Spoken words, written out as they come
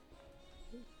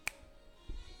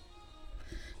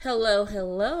Hello,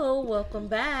 hello. Welcome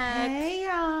back. Hey,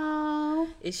 y'all.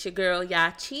 It's your girl,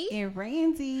 Yachi. And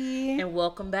Randy. And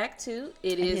welcome back to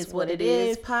It Is What It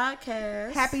Is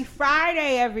podcast. Happy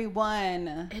Friday,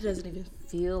 everyone. It doesn't even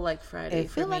feel like Friday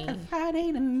for me. It feels like a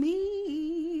Friday to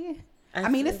me. I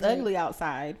mean, it's ugly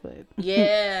outside, but...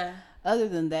 Yeah. Other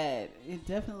than that, it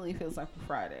definitely feels like a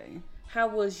Friday. How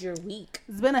was your week?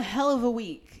 It's been a hell of a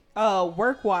week.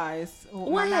 Work-wise,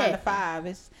 my 9 to 5,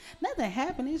 it's nothing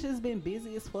happened. It's just been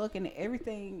busy as fuck, and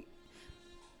everything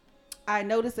I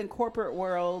noticed in corporate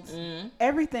world,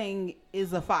 everything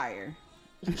is a fire.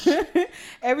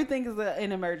 Everything is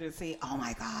an emergency. Oh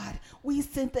my God, we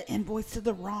sent the invoice to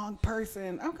the wrong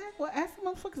person. Okay, well, ask the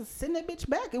motherfuckers to send that bitch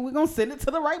back, and we're gonna send it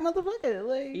to the right motherfucker.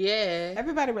 Like, yeah,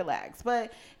 everybody relax.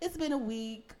 But it's been a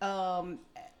week.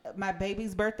 My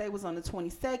baby's birthday was on the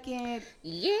 22nd.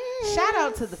 Yeah. Shout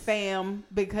out to the fam,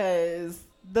 because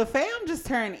the fam just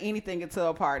turned anything into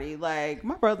a party. Like,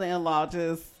 my brother-in-law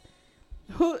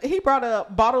he brought a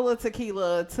bottle of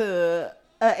tequila to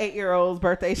an 8-year-old's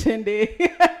birthday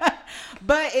shindig.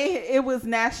 But it was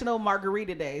National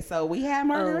Margarita Day, so we had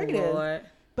margaritas. Oh, Lord.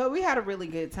 But we had a really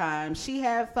good time. She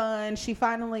had fun. She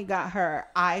finally got her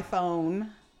iPhone.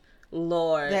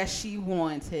 Lord. That she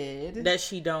wanted. That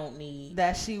she don't need.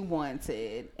 That she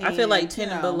wanted. And, I feel like 10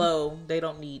 and below, they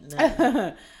don't need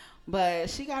nothing. But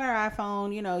she got her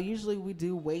iPhone. Usually we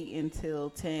do wait until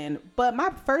 10. But my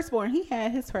firstborn, he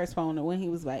had his first phone when he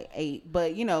was like 8.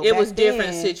 But, it was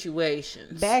different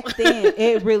situations. Back then,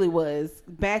 it really was.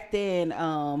 Back then,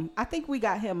 I think we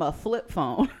got him a flip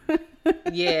phone.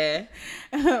 Yeah.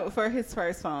 For his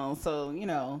first phone. So,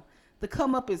 the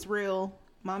come up is real.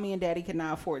 Mommy and daddy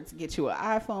cannot afford to get you an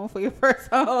iPhone for your first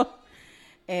phone.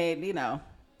 And,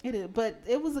 it is, but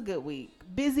it was a good week.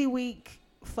 Busy week,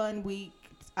 fun week.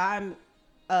 I'm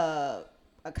kind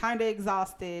of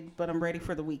exhausted, but I'm ready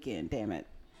for the weekend, damn it.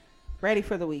 Ready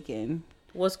for the weekend.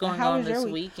 What's going on this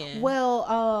weekend?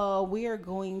 Well, we are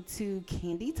going to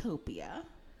Candytopia.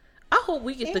 I hope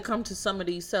we get to come to some of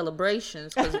these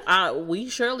celebrations, because we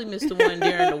surely missed the one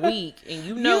during the week,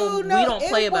 and we don't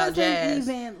play about jazz.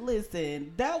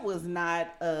 Listen, that was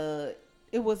not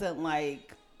it wasn't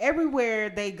like everywhere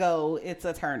they go, it's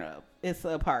a turn up. It's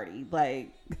a party.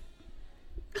 Like,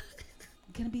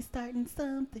 gonna be starting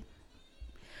something.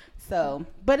 So,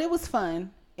 but it was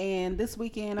fun. And this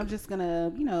weekend, I'm just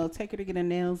gonna, take her to get her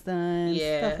nails done,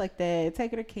 stuff like that.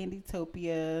 Take her to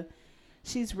Candytopia.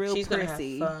 She's prissy. Gonna have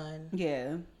fun.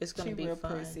 Yeah, it's gonna be real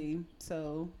fun. Prissy.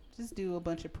 So just do a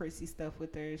bunch of prissy stuff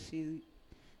with her.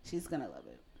 She's gonna love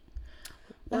it.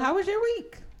 Well, how was your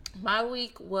week? My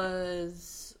week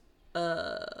was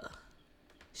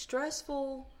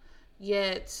stressful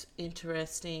yet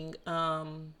interesting.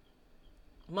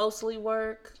 Mostly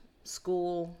work,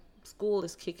 school. School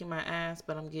is kicking my ass,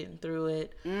 but I'm getting through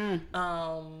it.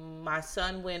 My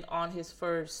son went on his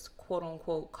first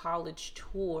quote-unquote college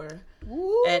tour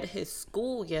at his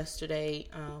school yesterday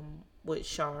with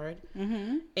Shard.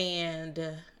 And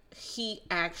he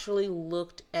actually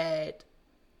looked at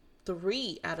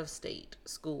 3 out-of-state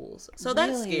schools. So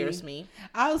that scares me.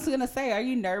 I was going to say, are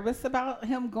you nervous about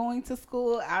him going to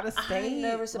school out of state? I'm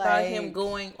nervous about him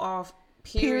going off,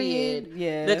 period.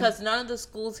 Yeah. Because none of the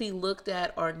schools he looked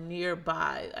at are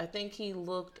nearby. I think he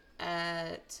looked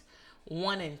at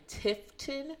one in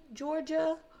Tifton,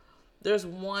 Georgia. There's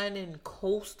one in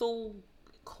coastal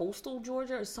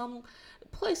Georgia, or some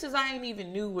places I ain't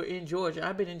even knew were in Georgia.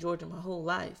 I've been in Georgia my whole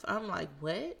life. I'm like,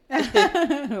 what?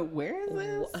 Where is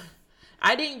this?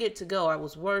 I didn't get to go. I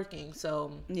was working,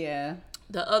 so yeah.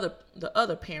 The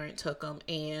other parent took him,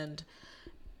 and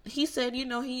he said,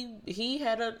 he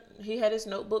had his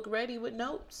notebook ready with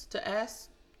notes to ask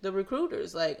the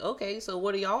recruiters, like, okay, so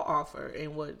what do y'all offer,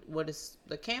 and what is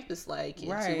the campus like,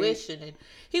 and tuition, and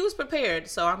he was prepared.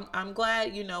 So I'm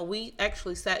glad, we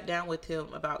actually sat down with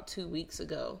him about 2 weeks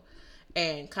ago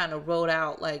and kind of wrote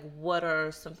out, like, what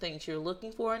are some things you're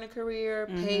looking for in a career,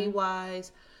 pay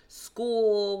wise,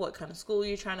 school, what kind of school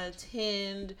you're trying to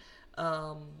attend,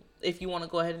 if you want to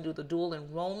go ahead and do the dual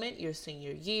enrollment your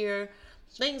senior year,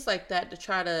 things like that, to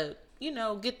try to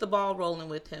get the ball rolling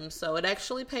with him. So it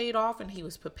actually paid off, and he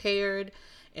was prepared,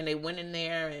 and they went in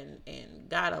there and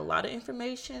got a lot of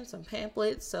information, some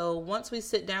pamphlets. So once we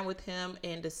sit down with him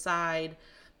and decide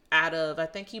I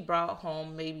think he brought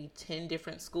home maybe 10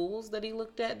 different schools that he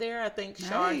looked at there. I think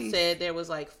Shard said there was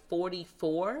like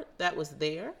 44 that was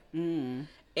there. And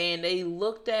they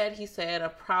looked at, he said,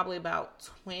 probably about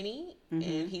 20,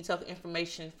 and he took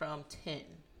information from 10.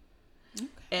 Okay.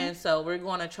 And so we're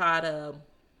going to try to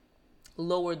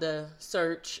lower the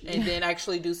search and then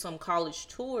actually do some college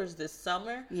tours this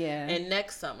summer and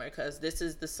next summer, because this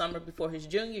is the summer before his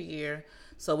junior year.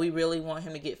 So we really want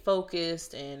him to get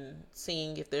focused and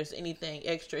seeing if there's anything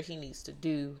extra he needs to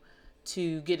do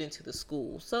to get into the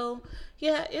school. So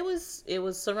yeah, it was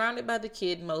surrounded by the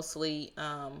kid mostly,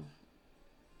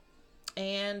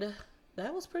 and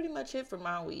that was pretty much it for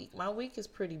my week. My week is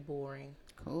pretty boring.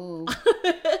 Cool.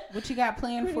 What you got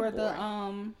planned for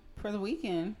the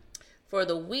weekend? For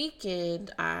the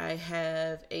weekend, I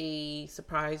have a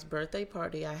surprise birthday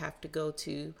party I have to go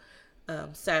to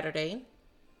Saturday.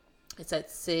 It's at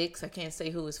 6. I can't say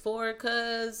who it's for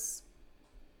because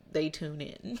they tune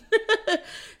in.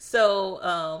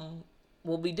 So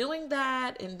we'll be doing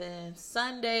that. And then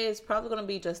Sunday is probably going to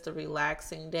be just a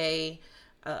relaxing day.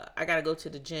 I got to go to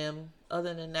the gym.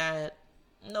 Other than that,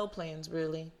 no plans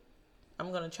really.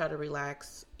 I'm going to try to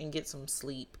relax and get some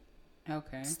sleep.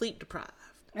 Okay. Sleep deprived.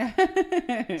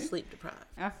 Sleep deprived.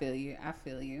 I feel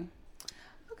you.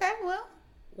 Okay, well,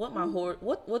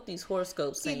 what these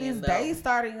horoscopes saying? This day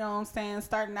starting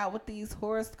out with these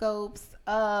horoscopes.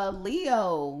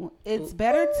 Leo, it's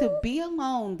better to be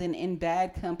alone than in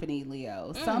bad company,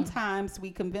 Leo. Sometimes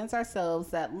we convince ourselves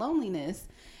that loneliness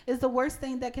is the worst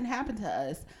thing that can happen to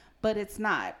us, but it's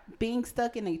not. Being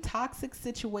stuck in a toxic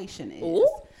situation is. Ooh.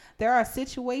 There are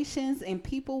situations and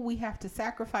people we have to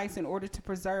sacrifice in order to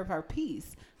preserve our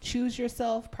peace. Choose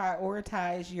yourself,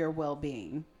 prioritize your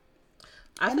well-being.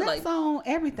 And that's on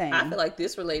everything. I feel like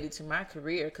this related to my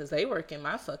career because they work in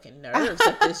my fucking nerves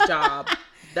at this job.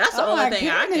 That's the only thing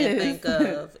I can think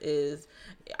of is,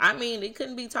 I mean, it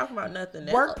couldn't be talking about nothing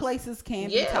else. Workplaces can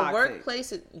be toxic. Yeah,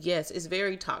 workplaces, yes, it's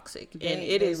very toxic. And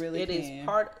it is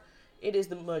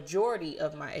the majority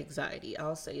of my anxiety.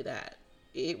 I'll say that.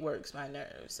 It works my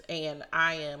nerves. And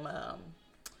I am,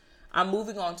 I'm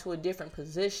moving on to a different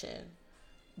position,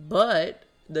 but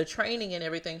the training and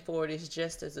everything for it is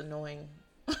just as annoying.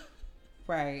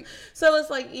 Right. So it's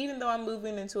like, even though I'm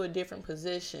moving into a different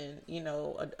position, you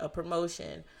know, a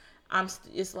promotion,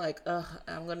 it's like,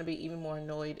 I'm going to be even more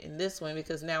annoyed in this one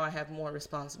because now I have more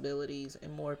responsibilities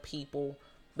and more people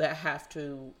that have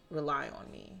to rely on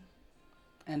me.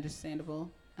 Understandable.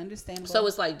 So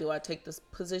it's like, do I take this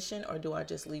position or do I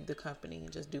just leave the company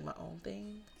and just do my own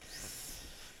thing?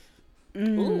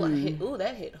 Ooh,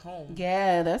 that hit home.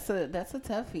 Yeah, that's a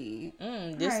toughie.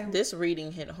 This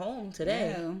reading hit home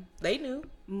today. Yeah. They knew.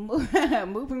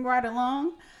 Moving right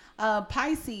along.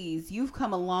 Pisces, you've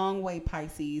come a long way,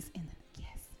 Pisces.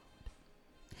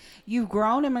 You've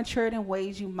grown and matured in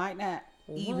ways you might not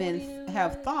even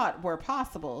have thought were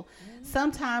possible.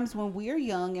 Sometimes when we're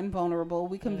young and vulnerable,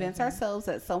 we convince ourselves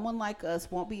that someone like us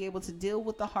won't be able to deal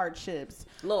with the hardships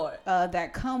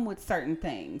that come with certain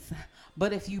things.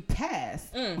 But if you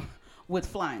pass with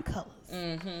flying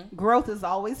colors, growth is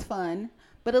always fun,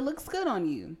 but it looks good on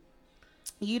you.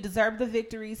 You deserve the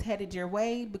victories headed your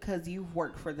way because you've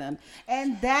worked for them.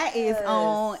 And that is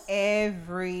on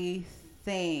everything.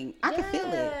 I can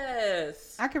feel it.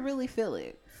 I can really feel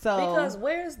it. So, because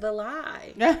where's the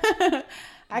lie?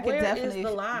 I can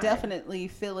definitely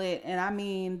feel it. And I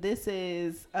mean, this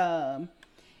is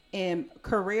in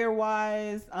career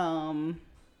wise, and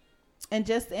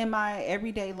just in my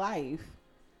everyday life.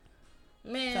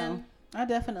 Man, so I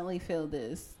definitely feel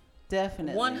this.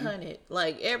 Definitely 100.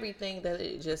 Like everything that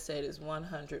it just said is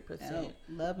 100%.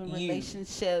 Love and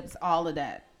relationships, all of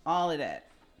that.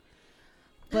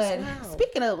 But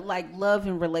speaking of like love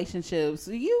and relationships,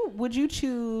 would you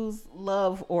choose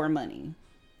love or money?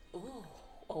 Ooh.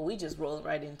 Oh, we just rolled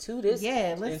right into this.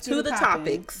 Yeah, let's get the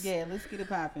topics. Yeah, let's get it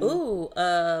popping. Ooh,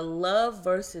 love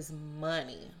versus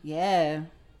money. Yeah.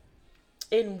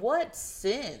 In what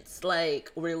sense?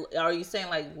 Like, are you saying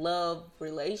like love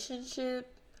relationship?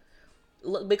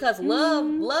 Because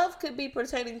love could be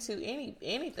pertaining to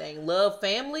anything. Love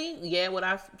family. Yeah, would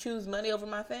I choose money over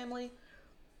my family?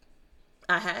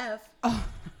 I have. Oh.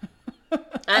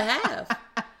 I have.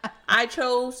 I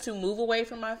chose to move away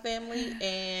from my family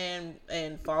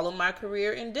and follow my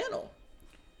career in dental.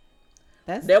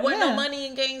 There wasn't no money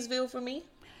in Gainesville for me.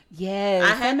 Yes,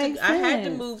 I had to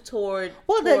move toward.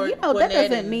 Well, that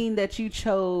doesn't mean that you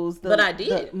chose but I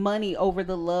did. The money over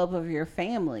the love of your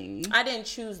family. I didn't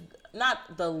choose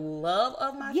not the love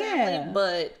of my family,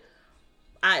 but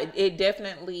it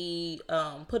definitely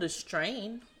put a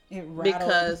strain. It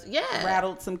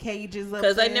rattled some cages up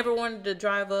because they never wanted to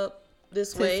drive up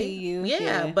this way. See you.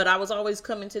 Yeah, but I was always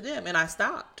coming to them, and I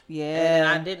stopped. Yeah, and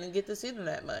I didn't get to see them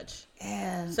that much.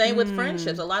 Yeah. Same with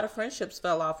friendships. A lot of friendships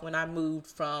fell off when I moved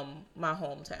from my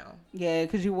hometown. Yeah,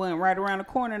 because you went right around the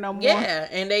corner no more. Yeah,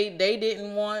 and they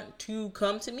didn't want to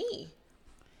come to me.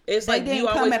 It's they like didn't you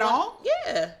come always at all.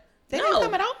 Yeah. They didn't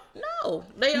come at all. No,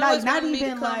 they always not wanted even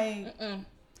me to come. like.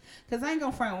 Cause I ain't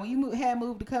gonna front. When you had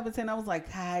moved to Covington, I was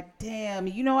like, God damn,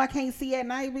 you know I can't see at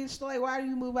night, bitch. Like, why do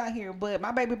you move out here? But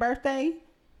my baby birthday,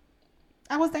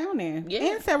 I was down there,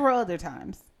 and several other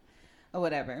times, or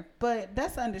whatever. But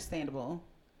that's understandable.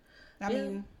 I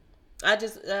mean, I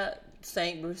just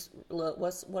same.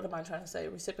 What am I trying to say?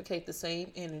 Reciprocate the same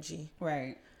energy,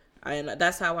 right? And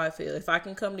that's how I feel. If I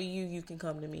can come to you, you can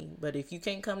come to me. But if you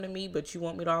can't come to me, but you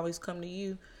want me to always come to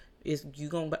you, is you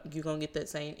gonna get that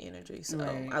same energy. So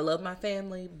right. I love my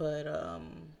family, but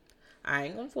I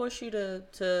ain't gonna force you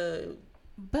to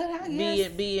but I guess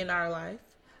be in our life.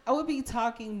 I would be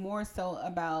talking more so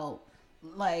about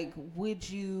like, would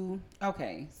you?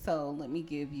 Okay, so let me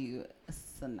give you a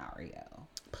scenario.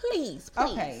 Please.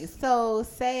 Okay, so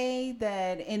say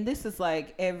that, and this is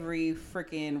like every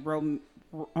freaking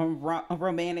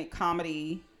romantic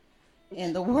comedy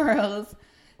in the world.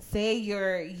 Say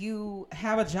you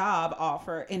have a job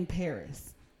offer in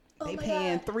Paris. They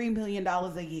paying $3 million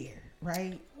a year,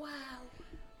 right? Wow.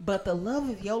 But the love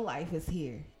of your life is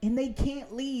here, and they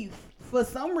can't leave. For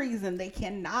some reason, they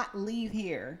cannot leave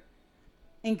here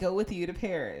and go with you to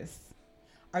Paris.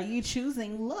 Are you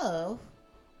choosing love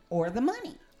or the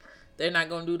money? They're not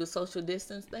gonna do the social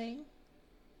distance thing.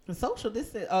 The social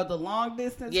distance, or the long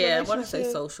distance. Yeah, I want to say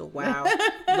social. Wow,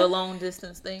 the long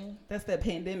distance thing. That's that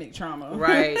pandemic trauma,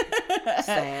 right?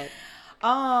 Sad.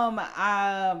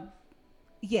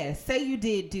 Yeah. Say you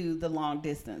did do the long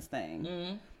distance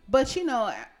thing, but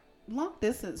long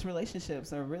distance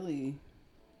relationships are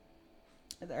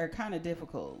kind of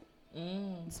difficult,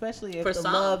 especially if the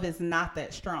love is not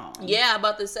that strong. Yeah, I'm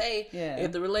about to say,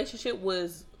 if the relationship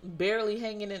was barely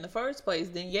hanging in the first place,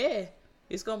 then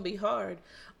it's gonna be hard.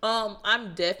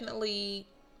 I'm definitely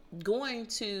going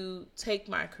to take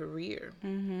my career.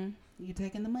 Mm-hmm. You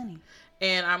taking the money,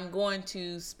 and I'm going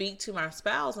to speak to my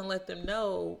spouse and let them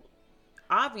know.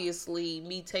 Obviously,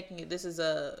 me taking it. This is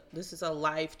a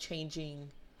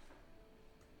life-changing,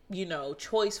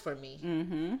 choice for me.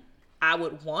 Mm-hmm. I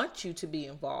would want you to be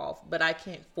involved, but I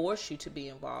can't force you to be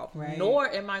involved. Right.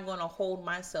 Nor am I going to hold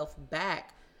myself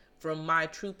back from my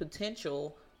true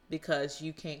potential because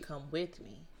you can't come with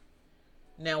me.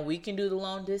 Now, we can do the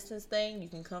long distance thing. You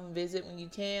can come visit when you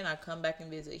can. I come back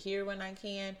and visit here when I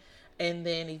can. And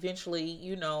then eventually,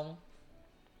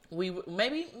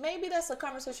 maybe that's a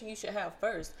conversation you should have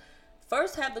first.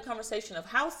 First, have the conversation of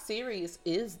how serious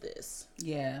is this?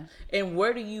 Yeah. And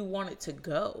where do you want it to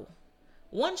go?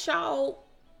 Once y'all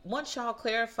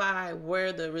clarify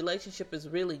where the relationship is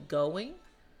really going,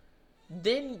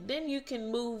 then you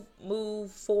can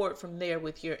move forward from there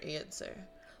with your answer.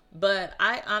 But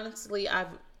I honestly, I've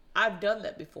done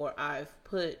that before. I've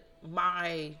put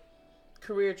my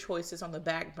career choices on the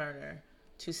back burner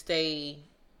to stay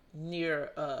in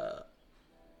a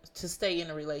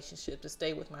relationship, to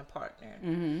stay with my partner,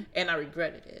 and I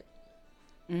regretted it.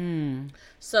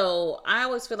 So I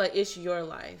always feel like it's your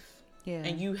life,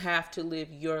 and you have to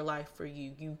live your life for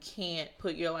you. You can't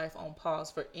put your life on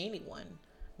pause for anyone.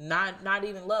 Not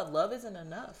even love. Love isn't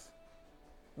enough.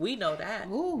 We know that.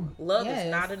 Ooh, love is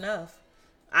not enough.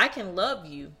 I can love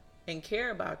you and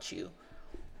care about you,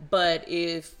 but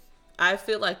if I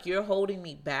feel like you're holding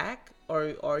me back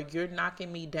or you're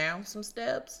knocking me down some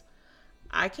steps,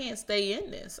 I can't stay in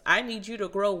this. I need you to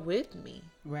grow with me.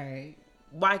 Right.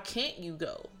 Why can't you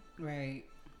go? Right.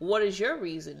 What is your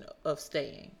reason of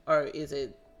staying? Or is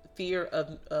it fear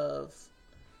of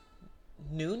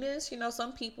newness?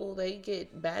 Some people, they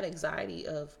get bad anxiety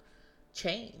of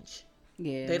change.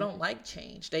 Yeah. They don't like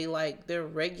change. They like their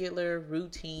regular,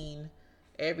 routine,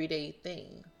 everyday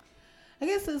thing. I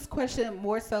guess this question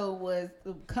more so was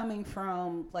coming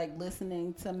from like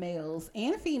listening to males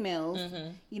and females,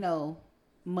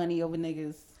 money over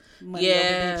niggas, money over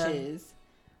bitches.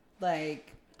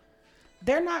 Like,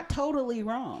 they're not totally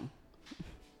wrong.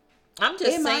 I'm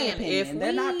just saying,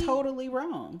 they're not totally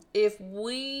wrong. If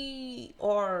we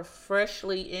are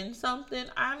freshly in something,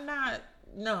 I'm not,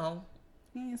 no.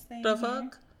 The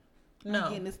fuck? No. I'm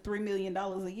getting this $3 million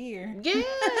a year. Yeah,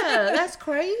 that's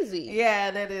crazy.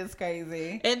 Yeah, that is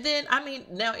crazy. And then,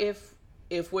 now if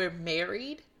we're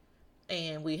married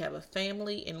and we have a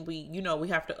family and we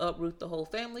have to uproot the whole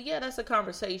family, that's a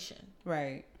conversation.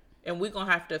 Right. And we're going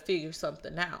to have to figure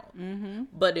something out. Mm-hmm.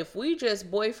 But if we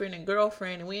just boyfriend and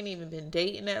girlfriend and we ain't even been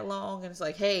dating that long and it's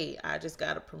like, hey, I just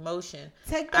got a promotion.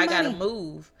 I got to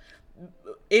move.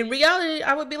 In reality,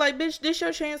 I would be like, bitch, this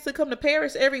your chance to come to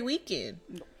Paris every weekend.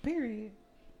 Period.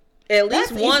 At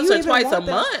least once or twice a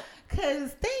month.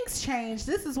 Because things change.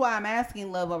 This is why I'm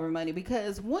asking love over money.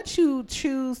 Because once you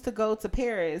choose to go to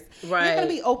Paris, right, you're going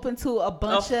to be open to a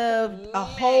bunch of a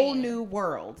whole new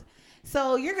world.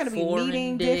 So you're going to be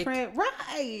meeting different,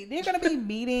 right? You're going to be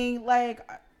meeting like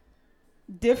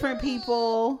different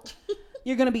people.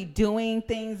 You're going to be doing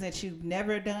things that you've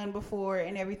never done before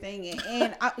and everything.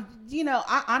 And I,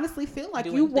 I honestly feel like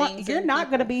you're not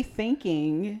going to be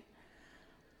thinking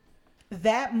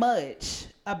that much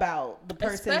about the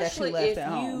person that you left at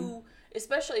home.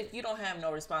 Especially if you don't have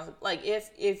no responsibility. Like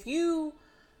if you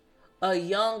a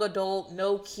young adult,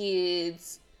 no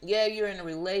kids, yeah, you're in a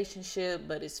relationship,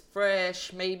 but it's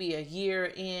fresh, maybe a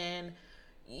year in,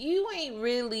 you ain't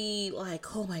really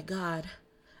like, oh my God,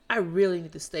 I really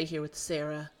need to stay here with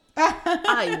Sarah.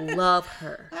 I love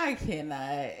her. I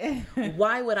cannot.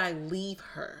 Why would I leave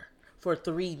her for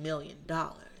 $3 million?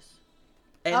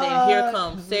 And then here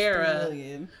comes Sarah.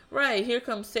 Right, here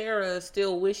comes Sarah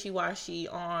still wishy-washy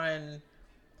on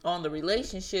the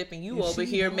relationship, and you over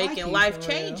here making life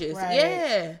changes. Right.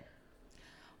 Yeah.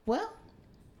 Well,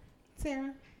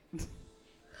 Sarah.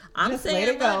 I'm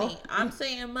saying money. I'm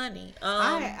saying money.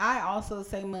 I also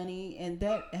say money, and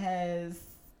that has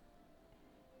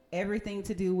everything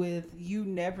to do with you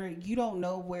don't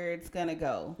know where it's gonna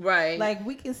go. Right. Like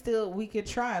we could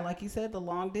try, like you said, the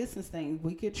long distance thing.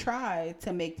 We could try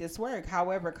to make this work.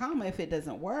 However, if it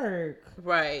doesn't work,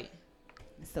 right,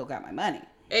 I still got my money.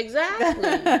 Exactly.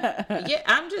 Yeah,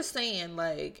 I'm just saying,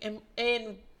 like,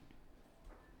 and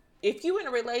if you in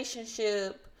a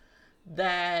relationship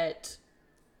that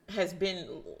has been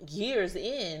years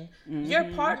in, your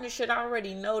partner should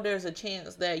already know there's a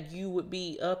chance that you would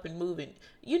be up and moving.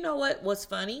 You know what's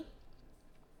funny?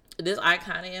 I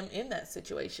kind of am in that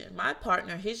situation. My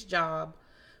partner, his job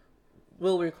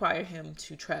will require him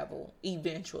to travel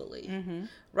eventually.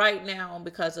 Right now,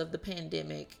 because of the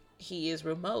pandemic, he is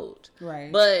remote.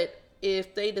 Right. But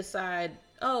if they decide,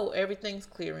 oh, everything's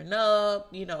clearing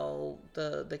up,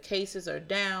 the cases are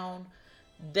down,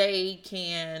 they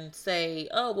can say,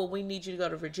 oh, well, we need you to go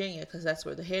to Virginia because that's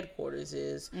where the headquarters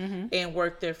is, and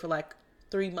work there for like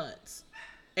 3 months.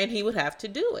 And he would have to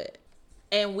do it.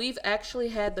 And we've actually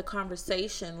had the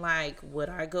conversation, like, would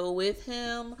I go with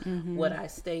him? Would I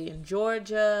stay in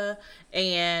Georgia?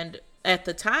 And at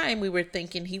the time, we were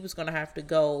thinking he was going to have to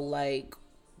go, like,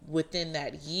 within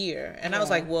that year. And I was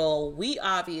like, well, we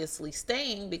obviously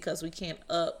staying because we can't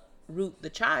uproot the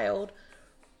child.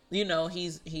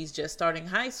 He's just starting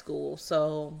high school.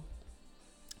 So,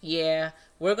 yeah,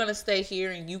 we're going to stay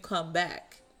here and you come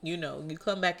back. You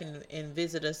come back and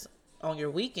visit us on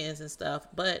your weekends and stuff.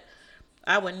 But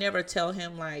I would never tell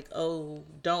him, like, oh,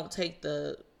 don't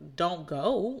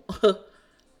go.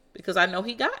 Because I know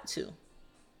he got to.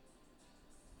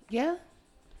 Yeah.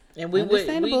 And we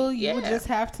understandable. would, you would just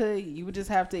have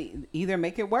to either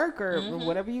make it work or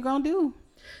whatever you're going to do.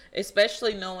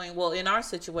 Especially knowing, well, in our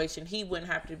situation, he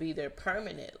wouldn't have to be there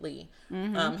permanently.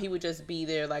 He would just be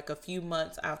there like a few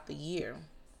months out the year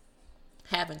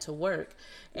having to work.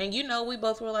 And, we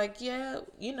both were like, yeah,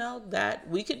 that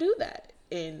we could do that.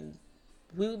 And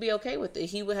we would be okay with it.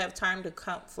 He would have time to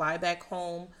fly back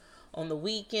home on the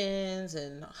weekends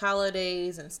and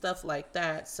holidays and stuff like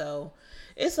that. So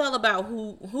it's all about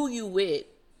who you with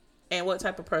and what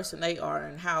type of person they are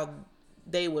and how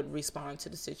they would respond to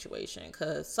the situation.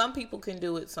 Because some people can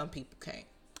do it, some people can't.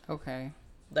 Okay.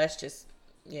 That's just,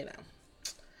 you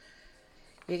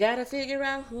got to figure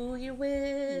out who you're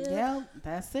with. Yeah,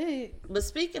 that's it. But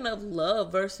speaking of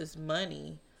love versus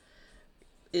money,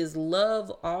 is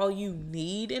love all you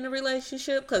need in a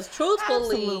relationship? Because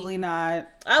truthfully, absolutely not.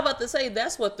 I'm about to say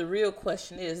that's what the real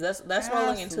question is. That's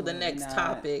rolling into the next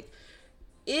topic.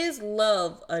 Is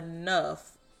love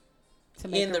enough to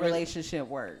make a relationship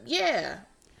work? Yeah.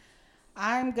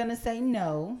 I'm gonna say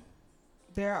no.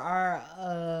 There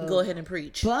are go ahead and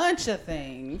preach. Bunch of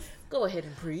things. Go ahead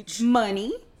and preach.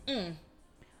 Money.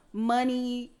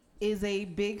 Money is a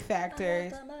big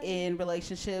factor in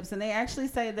relationships, and they actually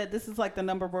say that this is like the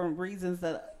number one reasons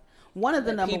that one of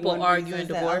the number people one argue reasons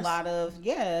in that divorce. A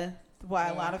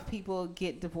lot of people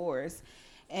get divorced,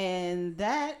 and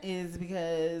that is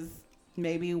because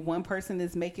maybe one person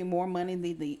is making more money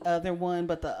than the other one,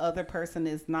 but the other person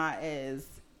is not as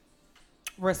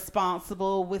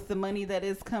responsible with the money that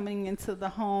is coming into the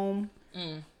home.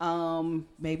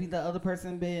 Maybe the other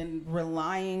person been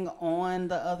relying on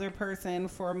the other person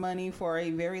for money for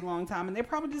a very long time, and they're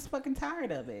probably just fucking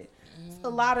tired of it. It's a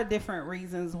lot of different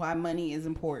reasons why money is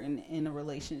important in a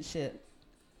relationship.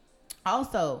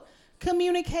 Also,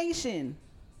 communication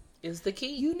is the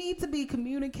key. You need to be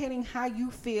communicating how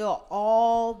you feel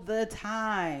all the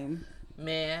time.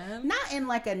 Man. Not in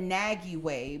like a naggy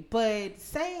way, but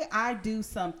say I do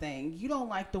something. You don't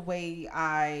like the way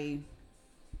I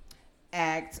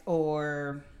act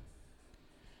or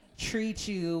treat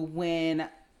you when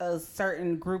a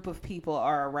certain group of people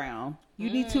are around. You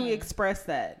need to express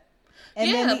that.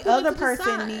 And then the other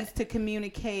person needs to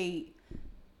communicate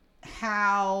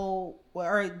how,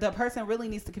 or the person really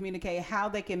needs to communicate how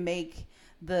they can make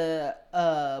the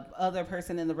other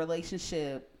person in the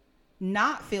relationship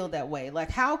not feel that way. Like,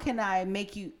 how can I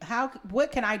make you,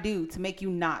 what can I do to make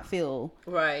you not feel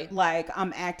right like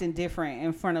I'm acting different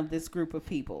in front of this group of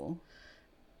people?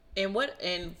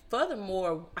 And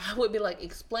furthermore, I would be like,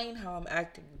 explain how I'm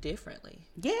acting differently.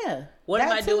 Yeah. What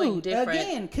am I doing different?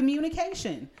 Again,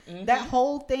 communication. Mm-hmm. That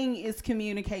whole thing is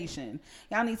communication.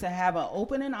 Y'all need to have an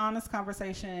open and honest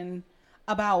conversation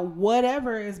about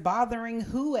whatever is bothering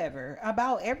whoever,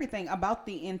 about everything, about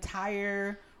the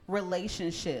entire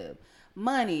relationship.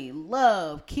 Money,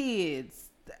 love,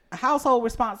 kids, household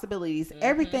responsibilities,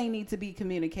 everything needs to be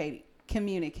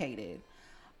communicated.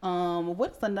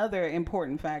 What's another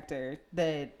important factor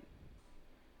that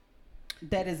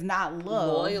is not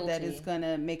love? Loyalty. That is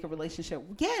gonna make a relationship?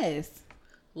 Yes.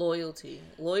 Loyalty.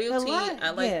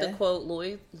 I like the quote,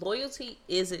 loyalty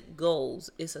isn't goals,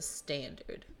 it's a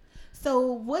standard.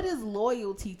 So what is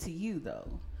loyalty to you though?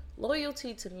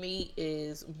 Loyalty to me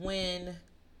is when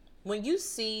you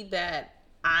see that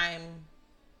I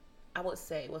would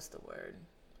say, what's the word?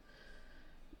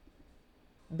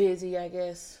 Busy, I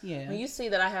guess. Yeah. When you see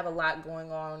that I have a lot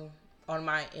going on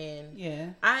my end, yeah,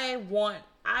 I want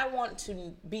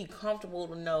to be comfortable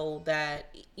to know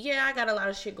that, yeah, I got a lot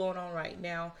of shit going on right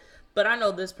now, but I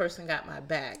know this person got my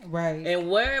back. Right. And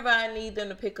wherever I need them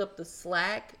to pick up the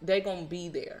slack, they're going to be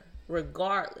there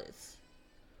regardless.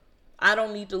 I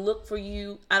don't need to look for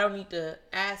you. I don't need to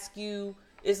ask you.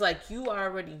 It's like you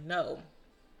already know.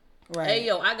 Right. Hey,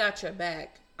 yo, I got your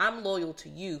back. I'm loyal to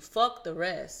you. Fuck the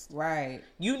rest. Right.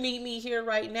 You need me here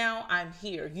right now, I'm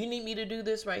here. You need me to do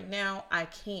this right now, I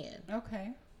can.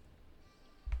 Okay.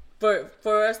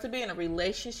 For us to be in a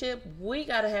relationship, we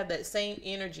got to have that same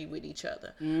energy with each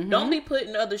other. Mm-hmm. Don't be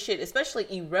putting other shit, especially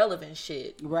irrelevant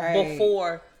shit, right,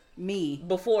 before me.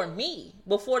 Before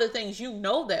the things you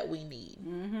know that we need.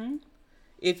 Mm-hmm.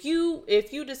 If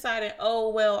you decided, oh,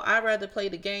 well, I'd rather play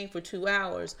the game for 2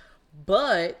 hours,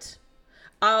 but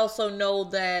I also know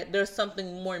that there's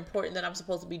something more important that I'm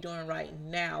supposed to be doing right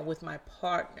now with my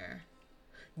partner.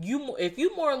 If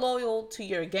you're more loyal to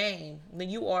your game than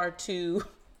you are to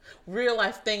real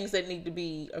life things that need to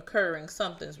be occurring,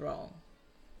 something's wrong.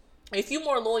 If you're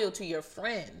more loyal to your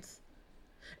friends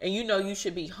and you know you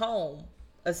should be home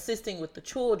assisting with the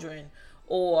children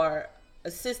or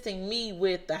assisting me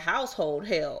with the household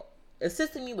help,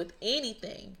 assisting me with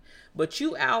anything, but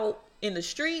you out in the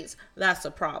streets, that's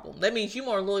a problem. That means you're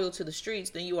more loyal to the streets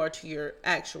than you are to your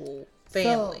actual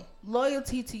family. So,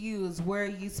 loyalty to you is where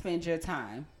you spend your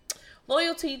time.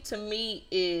 Loyalty to me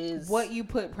is what you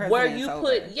put precedence where you over.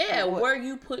 put where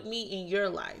you put me in your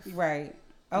life. Right.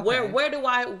 Okay.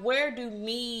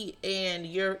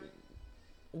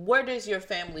 Where does your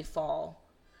family fall?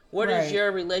 Where does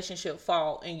your relationship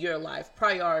fall in your life,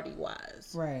 priority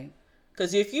wise? Right.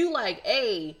 Because if you like,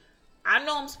 hey, I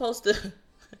know I'm supposed to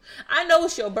I know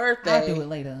it's your birthday. I'll do it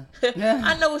later.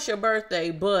 I know it's your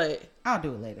birthday, but I'll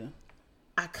do it later.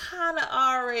 I kind of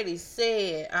already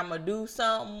said I'm going to do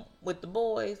something with the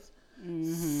boys.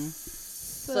 Mm-hmm.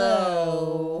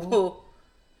 So,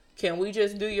 can we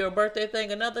just do your birthday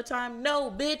thing another time?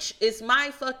 No, bitch. It's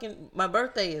my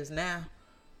birthday is now.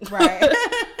 Right.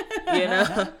 You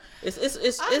know,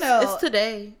 it's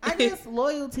today. I guess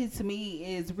loyalty to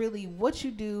me is really what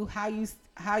you do, how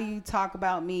you talk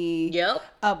about me. Yep.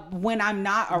 When I'm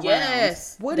not around.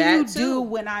 Yes. What do you do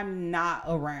when I'm not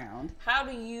around? How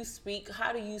do you speak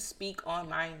on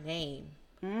my name?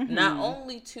 Mm-hmm. Not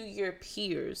only to your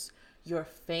peers, your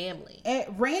family. At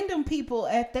random people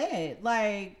at that.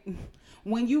 Like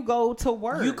when you go to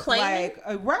work. You claim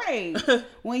right.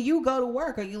 When you go to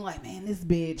work, are you like, man, this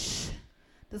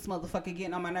motherfucker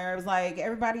getting on my nerves. Like,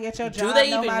 everybody at your job. Do they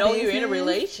even know you're in a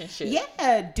relationship?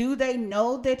 Yeah. Do they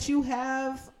know that you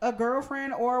have a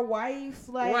girlfriend or a wife?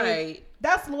 Like, right.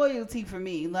 That's loyalty for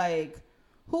me. Like,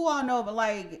 who all know? But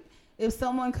like, if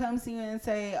someone comes to you and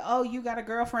say, "Oh, you got a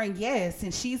girlfriend?" Yes,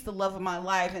 and she's the love of my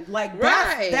life, and like,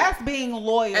 that's being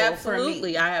loyal.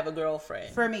 Absolutely, for me. I have a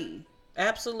girlfriend. For me,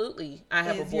 absolutely, I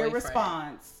have a boyfriend. Your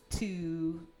response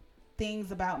to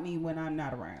things about me when I'm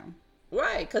not around.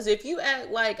 Right, because if you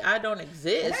act like I don't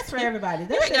exist, and that's for everybody.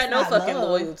 You ain't got no fucking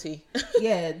loyalty.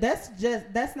 Yeah,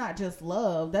 that's not just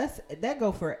love. That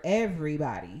go for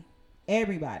everybody.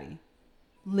 Everybody.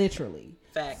 Literally.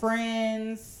 Facts.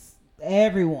 Friends,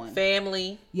 everyone.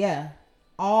 Family. Yeah.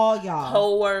 All y'all.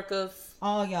 Co-workers.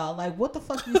 All y'all. Like, what the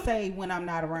fuck you say when I'm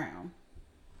not around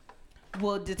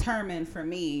will determine for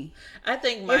me. I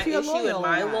think my issue and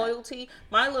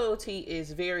my loyalty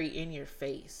is very in your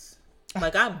face.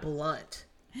 Like, I'm blunt.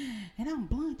 And I'm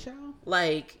blunt, y'all.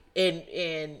 Like,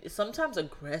 and sometimes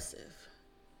aggressive.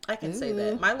 I can say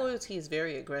that. My loyalty is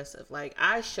very aggressive. Like,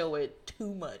 I show it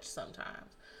too much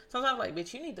sometimes. Sometimes, like,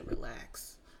 bitch, you need to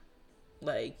relax.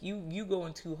 Like, you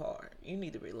going too hard. You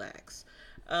need to relax.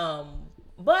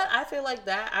 But I feel like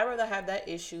that, I'd rather have that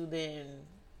issue than,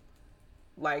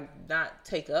 like, not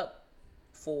take up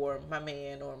for my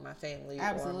man or my family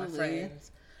or my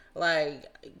friends. Like,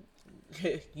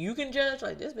 you can judge,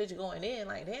 like, this bitch going in.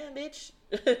 Like, damn, bitch.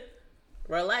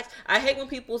 Relax. I hate when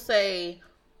people say,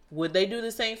 would they do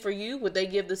the same for you? Would they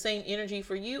give the same energy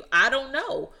for you? I don't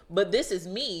know. But this is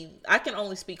me. I can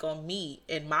only speak on me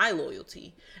and my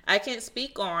loyalty. I can't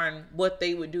speak on what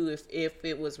they would do if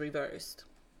it was reversed.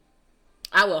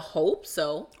 I would hope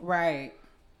so. Right.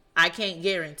 I can't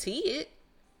guarantee it,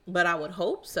 but I would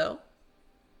hope so.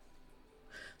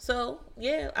 So,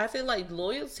 yeah, I feel like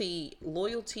loyalty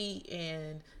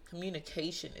and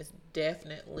communication is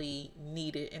definitely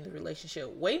needed in the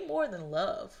relationship. Way more than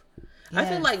love. Yes. I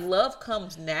feel like love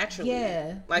comes naturally.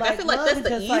 Yeah. Like I feel like that's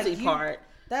the easy part.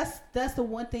 That's the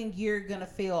one thing you're going to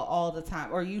feel all the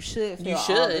time. Or you should feel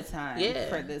all the time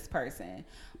for this person.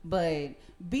 But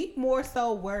be more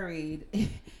so worried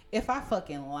if I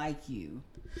fucking like you.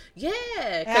 Yeah,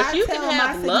 because you can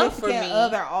have love for me.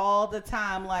 Other all the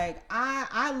time, like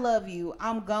I love you,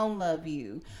 I'm gonna love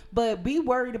you, but be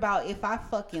worried about if I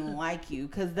fucking like you,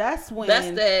 because that's when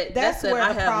that's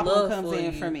where the problem comes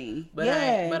in for me. But I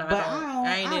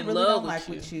ain't in really love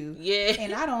with you. Yeah,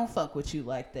 and I don't fuck with you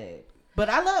like that. But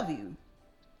I love you.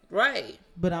 Right.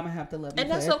 But I'm gonna have to love you. And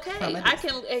that's okay.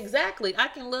 I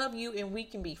can love you and we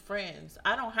can be friends.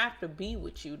 I don't have to be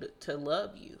with you to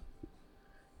love you.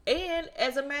 And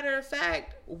as a matter of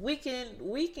fact, we can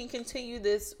continue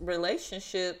this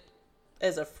relationship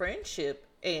as a friendship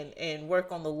and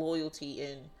work on the loyalty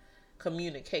and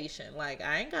communication. Like,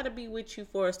 I ain't got to be with you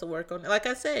for us to work on. Like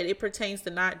I said, it pertains to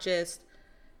not just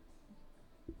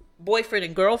boyfriend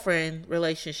and girlfriend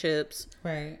relationships.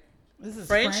 Right. This is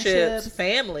friendships,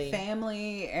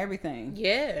 family, everything.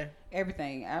 Yeah.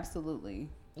 Everything. Absolutely.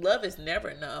 Love is never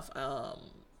enough.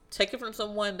 Take it from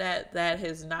someone that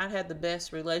has not had the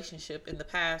best relationship in the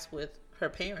past with her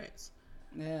parents.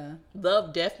 Yeah.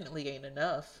 Love definitely ain't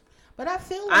enough. But I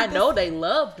feel like I know they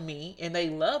loved me and they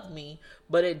loved me,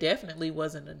 but it definitely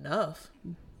wasn't enough.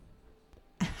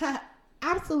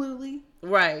 Absolutely.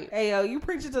 Right. Hey, yo, you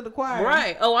preaching to the choir.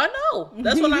 Right. Oh, I know.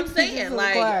 That's what I'm saying.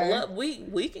 Like, love,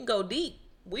 we can go deep.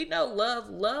 We know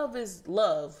love is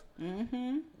love.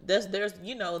 Mm-hmm. There's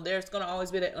going to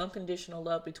always be that unconditional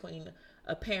love between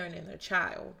a parent and their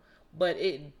child, but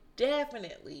it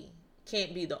definitely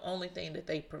can't be the only thing that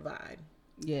they provide.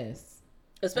 Yes.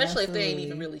 Especially if they ain't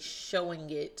even really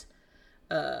showing it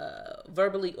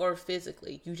verbally or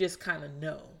physically. You just kind of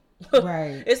know.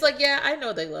 Right. It's like, yeah, I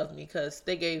know they love me because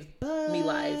they gave me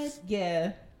life.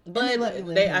 Yeah. But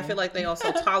I feel like they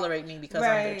also tolerate me because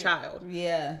I'm their child.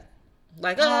 Yeah.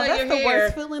 Like, that's you're the here.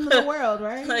 worst feeling in the world,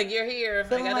 right? Like, you're here.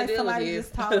 Feeling I gotta deal with you.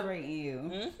 just tolerating you.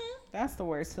 Mm-hmm. That's the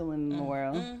worst feeling in the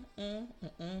world.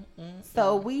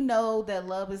 So we know that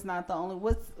love is not the only.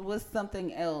 What's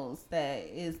something else that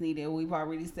is needed? We've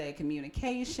already said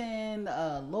communication,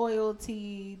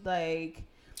 loyalty. Like,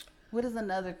 what is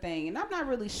another thing? And I'm not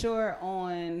really sure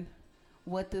on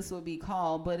what this would be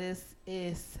called, but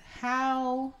it's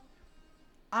how.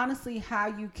 Honestly, how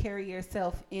you carry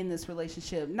yourself in this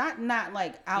relationship, not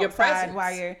like outside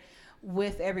while you're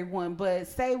with everyone, but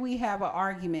say we have an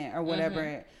argument or whatever.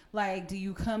 Mm-hmm. Like, do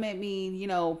you come at me,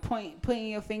 putting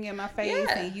your finger in my face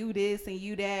and you this and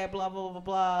you that, blah, blah, blah,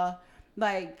 blah.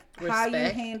 Like, respect. How you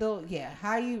handle,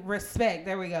 how you respect,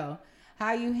 there we go.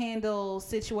 How you handle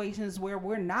situations where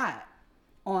we're not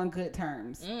on good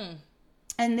terms. Mm.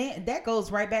 And then that goes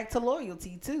right back to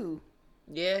loyalty too.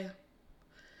 Yeah.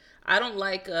 I don't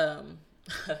like,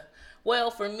 well,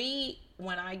 for me,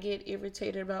 when I get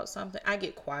irritated about something, I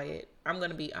get quiet. I'm going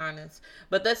to be honest.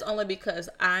 But that's only because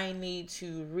I need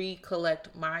to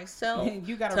recollect myself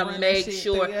you gotta to make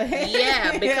sure.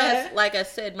 Yeah, because like I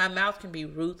said, my mouth can be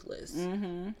ruthless.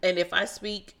 Mm-hmm. And if I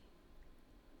speak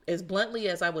as bluntly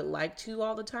as I would like to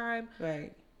all the time,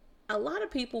 right, a lot of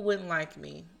people wouldn't like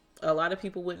me. A lot of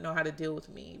people wouldn't know how to deal with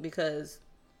me because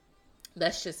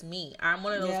that's just me. I'm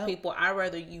one of those people, I'd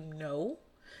rather you know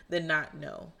than not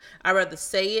know. I'd rather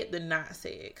say it than not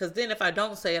say it. Because then if I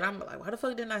don't say it, I'm like, why the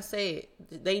fuck didn't I say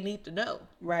it? They need to know.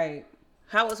 Right.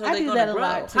 How else are they going to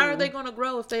grow? How are they going to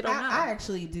grow if they don't know? I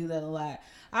actually do that a lot.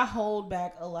 I hold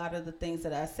back a lot of the things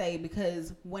that I say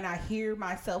because when I hear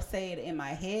myself say it in my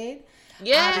head, I be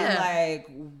like,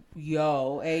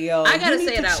 yo, hey, yo, I gotta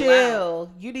say it out loud.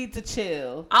 You need to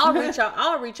chill. I'll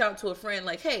reach out to a friend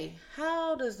like, hey,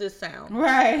 how does this sound?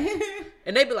 Right.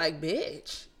 And they be like,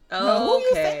 bitch. No, who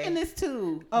you saying this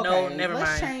to? Okay, no, never mind.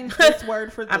 Let's change this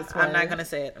word for this word. I'm not gonna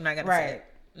say it. I'm not gonna say it.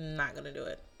 I'm not gonna do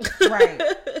it.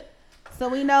 Right. So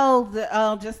we know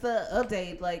that just the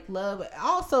update, like love. I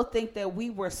also think that we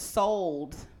were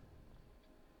sold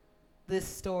this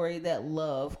story that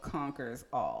love conquers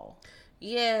all.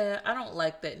 Yeah, I don't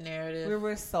like that narrative. We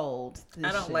were sold this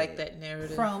I don't like that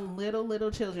narrative. From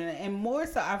little children. And more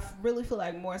so, I really feel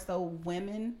like more so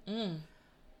women,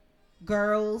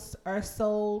 girls are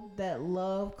sold that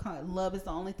love is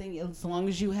the only thing. As long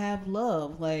as you have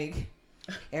love, like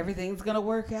everything's going to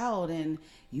work out and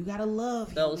you got to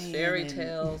love those fairy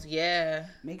tales. Yeah.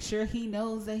 Make sure he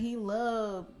knows that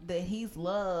he's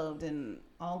loved and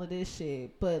all of this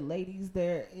shit. But ladies,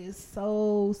 there is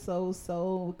so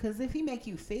because if he make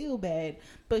you feel bad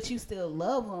but you still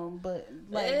love him, but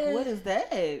like what is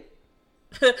that?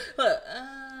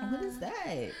 What is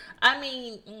that? I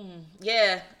mean,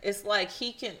 yeah, it's like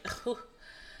he can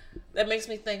that makes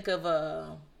me think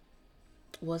of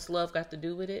what's love got to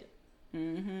do with it?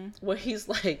 Where he's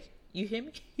like, you hear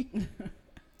me?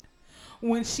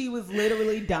 When she was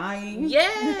literally dying.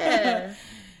 Yeah.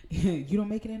 You don't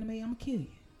make it into me, I'm gonna kill you.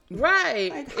 Right.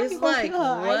 Like, it's like,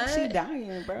 what? She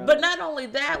dying, bro. But not only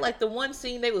that, like the one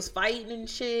scene they was fighting and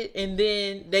shit, and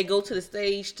then they go to the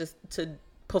stage to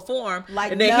perform,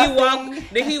 like, and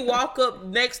then he walk up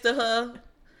next to her.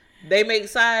 They make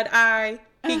side eye.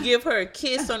 He give her a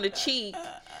kiss on the cheek,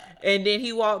 and then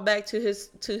he walked back to his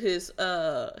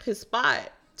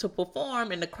spot to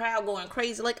perform, and the crowd going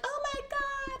crazy, like, oh my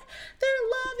god, their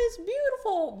love is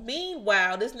beautiful.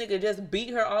 Meanwhile, this nigga just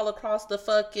beat her all across the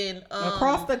fucking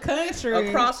across the country,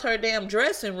 across her damn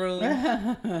dressing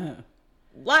room.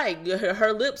 Like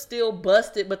her lips still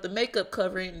busted, but the makeup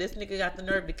covering. This nigga got the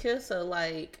nerve to kiss her.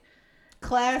 Like,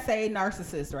 class A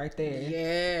narcissist right there.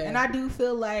 Yeah. And I do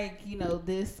feel like,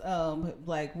 this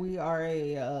like we are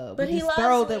but we just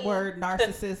throw the word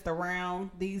narcissist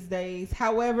around these days.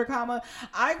 However,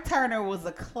 Ike Turner was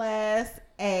a class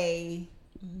A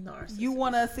narcissist. You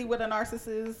want to see what a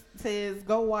narcissist is?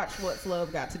 Go watch What's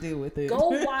Love Got to Do with It. Go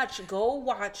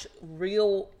watch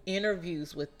real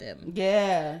interviews with them.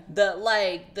 Yeah. The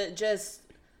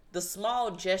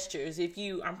small gestures.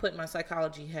 I'm putting my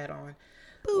psychology hat on.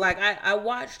 Like I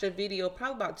watched a video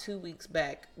probably about 2 weeks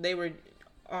back. They were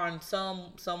on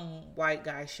some white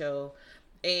guy show,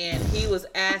 and he was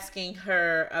asking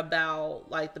her about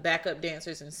like the backup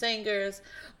dancers and singers,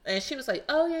 and she was like,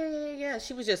 "Oh yeah."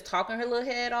 She was just talking her little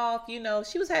head off.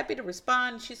 She was happy to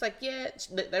respond. She's like, "Yeah."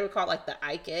 They were called like the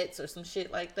Ikeettes or some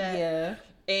shit like that. Yeah.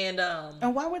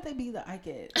 And why would they be the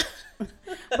Ikeettes?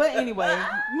 But anyway,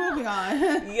 moving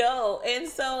on. Yo, and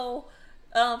so.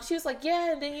 She was like,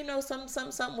 yeah, and then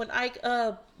something when Ike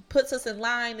puts us in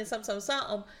line and something.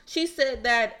 She said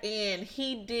that, and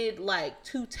he did like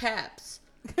 2 taps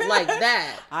like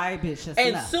that. Bitch.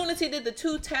 And as soon as he did the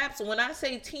 2 taps, when I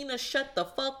say Tina shut the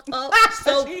fuck up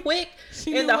so quick,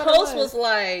 and the host was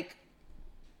like,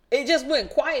 it just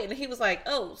went quiet, and he was like,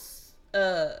 oh,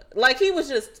 like he was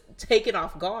just taken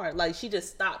off guard, like she just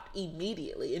stopped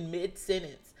immediately in mid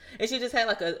sentence. And she just had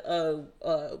like a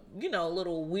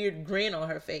little weird grin on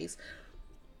her face.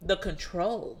 The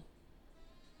control.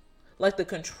 Like the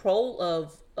control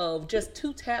of just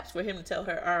 2 taps for him to tell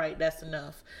her, all right, that's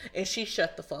enough. And she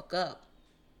shut the fuck up.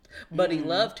 But he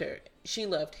loved her. She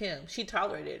loved him. She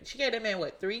tolerated it. She gave that man,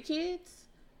 3 kids?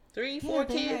 4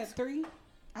 kids? Had 3.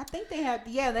 I think they had,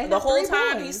 they had the whole 3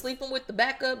 time boys. He's sleeping with the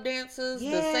backup dancers,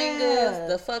 the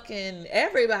singers, the fucking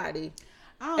everybody.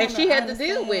 And she had to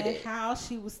deal with it. How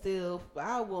she was still,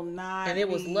 I will not. And it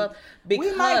was love.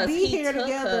 Because we might be here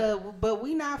together, but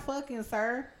we not fucking,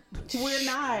 sir. We're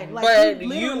not. Like,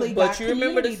 but you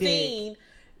remember the scene.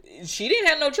 She didn't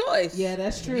have no choice. Yeah,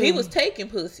 that's true. He was taking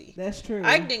pussy. That's true.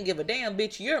 I didn't give a damn,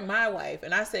 bitch. You're my wife,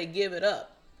 and I said give it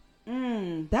up.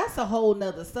 That's a whole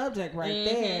nother subject right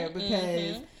there,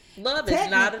 because love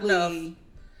is not enough.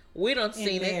 We done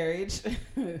seen marriage.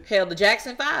 Hell, the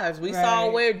Jackson 5s. We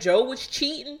saw where Joe was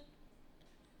cheating.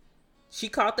 She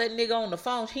caught that nigga on the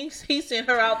phone. He sent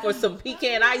her out for some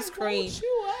pecan ice cream.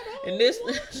 And this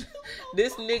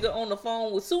nigga on the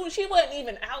phone was soon. She wasn't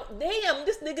even out. Damn,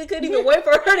 this nigga couldn't even wait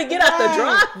for her to get out the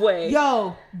driveway.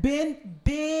 Yo, been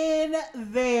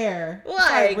there.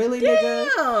 Like really, damn.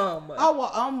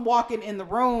 Nigga? I'm walking in the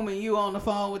room and you on the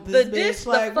phone with this bitch.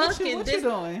 Like, what you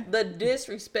doing? The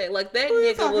disrespect. Like, that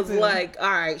nigga was like, all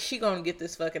right, she gonna get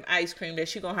this fucking ice cream that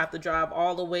she gonna have to drive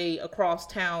all the way across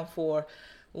town for.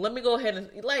 Let me go ahead and,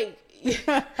 like, she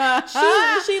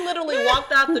literally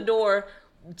walked out the door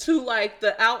to, like,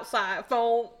 the outside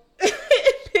phone and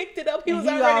picked it up. He was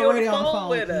already on the phone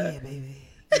with her. Yeah, baby.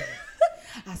 Yeah.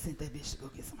 I sent that bitch to go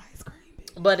get some ice cream,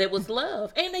 baby. But it was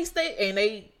love. And they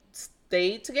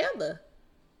stayed together.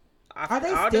 Are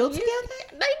they still together?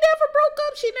 They never broke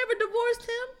up. She never divorced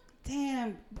him.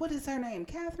 Damn. What is her name?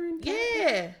 Katherine?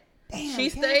 Yeah. Damn, she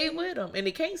stayed with him, and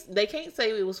they can't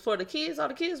say it was for the kids. All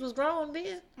the kids was grown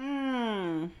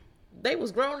then. They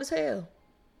was grown as hell.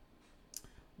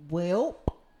 Well,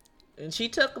 and she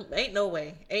took them. Ain't no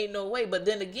way. But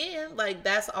then again, like,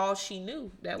 that's all she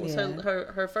knew. That was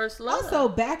her first love. Also,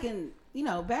 back in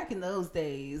those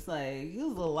days, like, it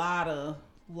was a lot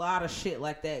of shit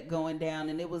like that going down,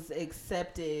 and it was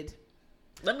accepted.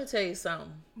 Let me tell you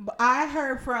something.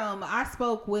 I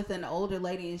spoke with an older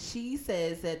lady, and she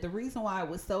says that the reason why it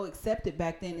was so accepted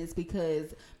back then is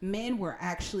because men were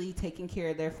actually taking care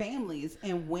of their families,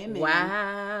 and women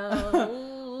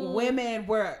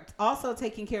were also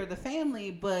taking care of the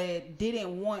family, but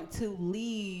didn't want to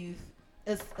leave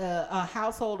a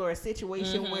household or a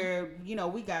situation where,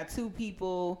 we got two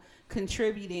people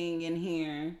contributing in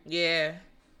here. Yeah.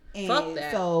 And fuck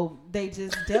that. So they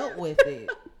just dealt with it.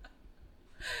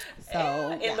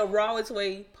 So in the rawest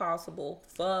way possible.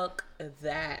 Fuck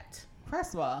that.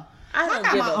 First of all, I don't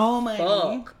give my own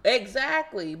money.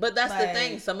 Exactly. But that's the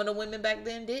thing. Some of the women back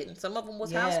then didn't. Some of them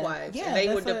was housewives. Yeah, and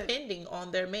they were depending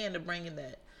on their man to bring in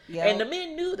that. Yep. And the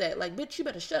men knew that. Like, bitch, you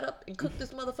better shut up and cook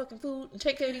this motherfucking food and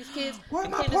take care of these kids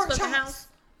and clean this fucking house.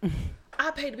 I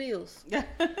pay the bills.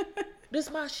 This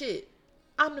is my shit.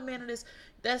 I'm the man of this.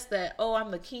 That's that, I'm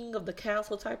the king of the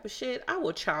castle type of shit. I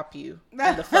will chop you in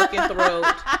the fucking throat.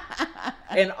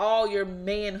 And all your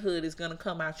manhood is going to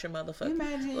come out your motherfucker.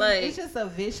 Imagine, like, it's just a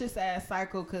vicious ass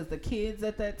cycle because the kids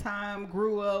at that time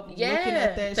grew up looking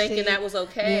at that thinking shit. That was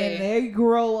okay. And they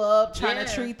grow up trying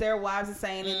to treat their wives the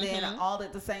same. And then all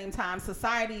at the same time,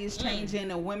 society is changing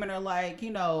and women are like,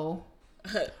 we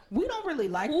don't really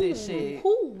like this shit.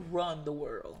 Who run the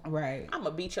world? Right. I'm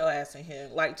gonna beat your ass in here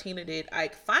like Tina did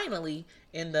Ike finally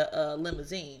in the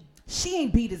limousine. She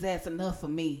ain't beat his ass enough for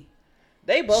me.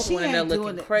 They both went in there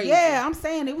looking crazy. Yeah, I'm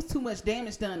saying it was too much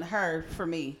damage done to her for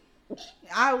me.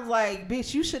 I was like,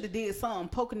 bitch, you should have did something.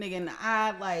 Poke a nigga in the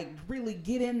eye, like, really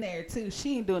get in there too.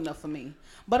 She ain't doing enough for me.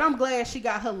 But I'm glad she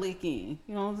got her lick in.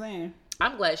 You know what I'm saying?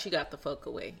 I'm glad she got the fuck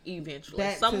away eventually.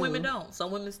 Some women don't.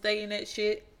 Some women stay in that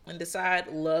shit and decide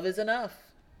love is enough.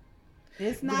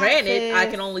 It's not. Granted, I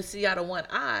can only see out of one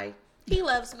eye. He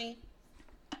loves me.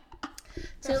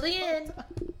 Till the end.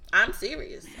 I'm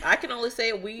serious. I can only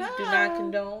say we do not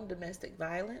condone domestic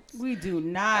violence. We do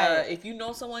not. If you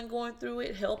know someone going through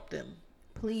it, help them.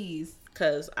 Please.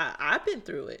 Because I've been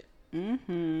through it.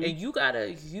 And you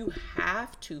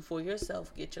have to, for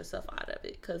yourself, get yourself out of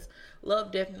it. Because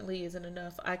love definitely isn't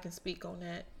enough. I can speak on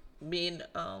that. Being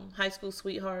high school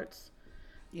sweethearts.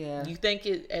 Yeah. You think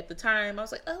it at the time, I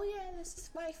was like, oh yeah, this is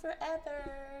my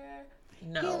forever.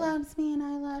 No. He loves me and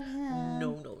I love him.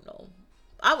 No.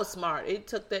 I was smart. It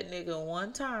took that nigga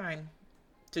one time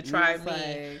to try me.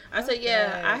 Like, I said,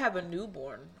 yeah, I have a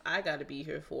newborn I got to be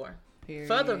here for. Period.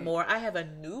 Furthermore, I have a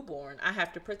newborn I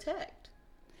have to protect.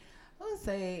 I would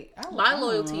say my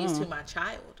loyalty is to my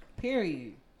child.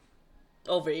 Period.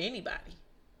 Over anybody.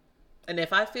 And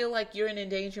if I feel like you're an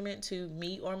endangerment to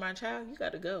me or my child, you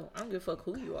got to go. I don't give a fuck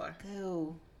who you are.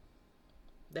 Go.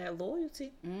 That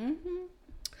loyalty.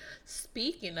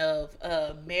 Speaking of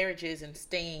marriages and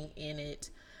staying in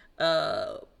it,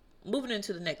 moving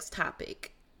into the next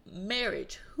topic,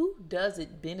 marriage. Who does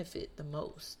it benefit the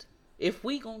most? If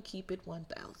we gonna keep it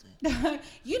 1,000.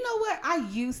 You know what? I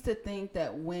used to think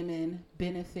that women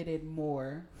benefited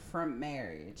more from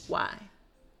marriage. Why?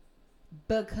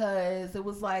 Because it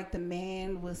was like the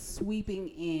man was sweeping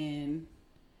in,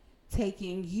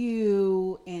 taking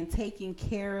you and taking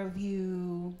care of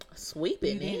you.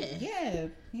 Sweeping in? Yeah.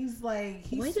 He's like,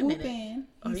 Wait a minute.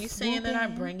 Are you saying that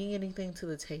I'm bringing anything to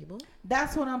the table?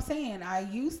 That's what I'm saying. I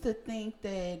used to think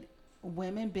that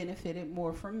women benefited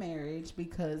more from marriage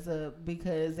because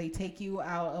they take you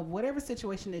out of whatever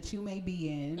situation that you may be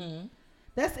in.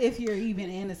 That's if you're even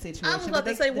in a situation. I was about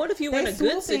to say, what if you're in a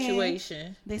good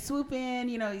situation? They swoop in,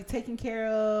 you're taking care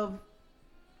of.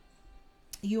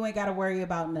 you ain't got to worry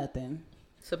about nothing.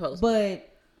 Supposed. But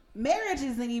marriage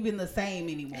isn't even the same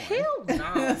anymore. Hell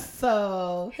no.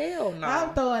 So hell no.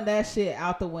 I'm throwing that shit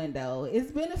out the window.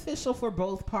 It's beneficial for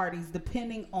both parties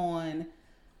depending on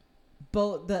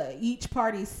each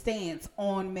party's stance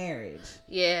on marriage.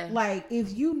 Yeah. Like,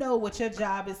 if you know what your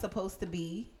job is supposed to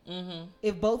be,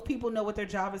 if both people know what their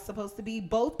job is supposed to be,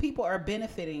 both people are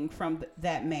benefiting from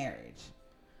that marriage.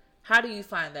 How do you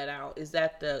find that out? Is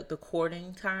that the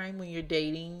courting time when you're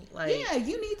dating? Like, yeah,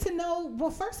 you need to know.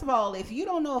 Well, first of all, if you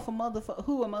don't know if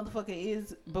who a motherfucker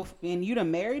is, and you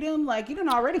done married him, like, you done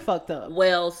already fucked up.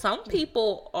 Well, some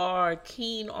people are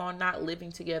keen on not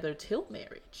living together till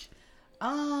marriage.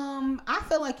 I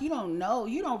feel like you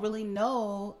don't really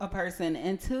know a person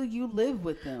until you live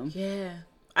with them. Yeah.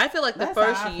 I feel like the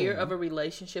first year of a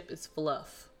relationship is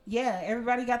fluff. Yeah,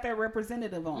 everybody got their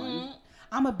representative on. Mm-hmm.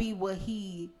 I'm going to be what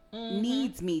he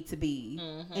needs me to be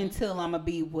until I'm going to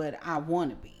be what I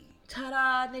want to be.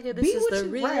 Ta-da, nigga, this is the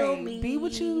real me. Be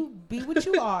what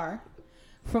you are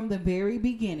from the very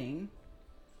beginning.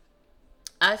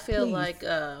 I feel like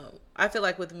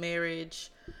with marriage,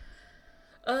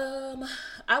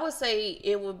 I would say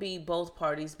it would be both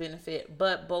parties benefit,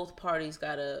 but both parties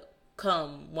gotta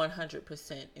come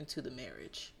 100% into the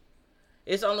marriage.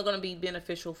 It's only going to be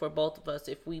beneficial for both of us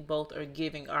if we both are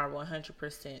giving our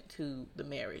 100% to the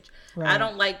marriage. Right. I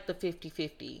don't like the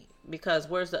 50-50 because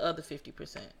where's the other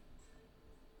 50%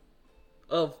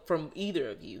 from either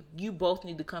of you? You both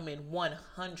need to come in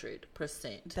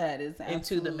 100%. That is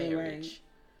into the marriage.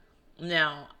 Right.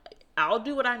 Now, I'll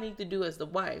do what I need to do as the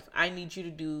wife. I need you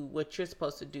to do what you're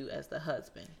supposed to do as the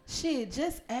husband. Shit,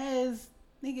 just as,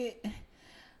 nigga,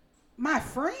 my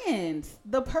friend,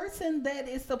 the person that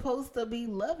is supposed to be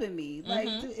loving me. Like,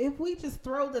 if we just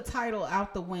throw the title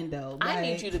out the window. Like, I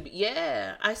need you to be,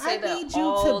 I say that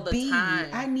all the time.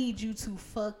 I need you to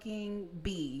fucking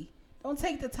be. Don't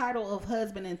take the title of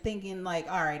husband and thinking like,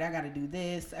 all right, I got to do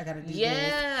this, I got to do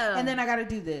this, and then I got to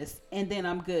do this, and then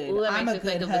I'm good. Well, I'm a good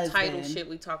think husband. Of the title shit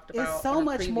we talked about. It's so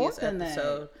much more than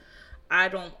episode.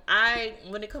 That.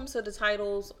 When it comes to the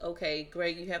titles, okay,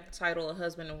 great, you have the title of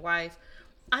husband and wife.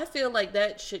 I feel like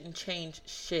that shouldn't change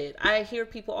shit. I hear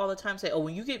people all the time say, oh,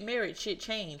 when you get married, shit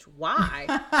change. Why?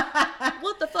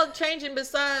 What the fuck changing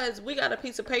besides we got a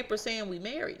piece of paper saying we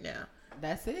married now?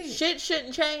 That's it. Shit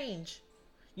shouldn't change.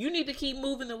 You need to keep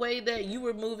moving the way that you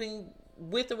were moving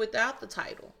with or without the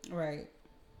title. Right.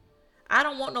 I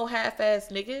don't want no half-ass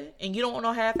nigga, and you don't want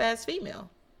no half-ass female.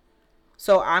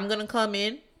 So I'm going to come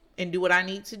in and do what I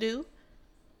need to do.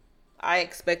 I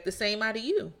expect the same out of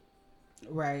you.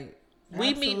 Right.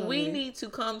 We need to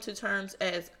come to terms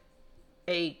as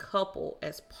a couple,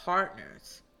 as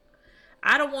partners.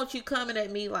 I don't want you coming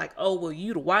at me like, oh, well,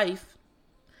 you the wife.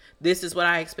 This is what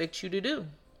I expect you to do.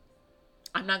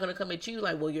 I'm not going to come at you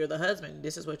like, well, you're the husband.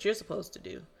 This is what you're supposed to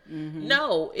do. Mm-hmm.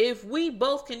 No, if we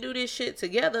both can do this shit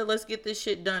together, let's get this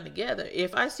shit done together.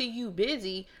 If I see you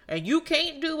busy and you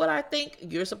can't do what I think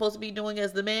you're supposed to be doing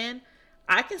as the man,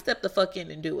 I can step the fuck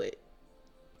in and do it.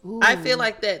 Ooh. I feel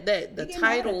like the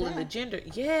title and the gender,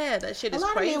 that shit is crazy. A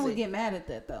lot of men would get mad at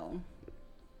that though.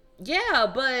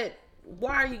 Yeah, but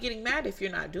why are you getting mad if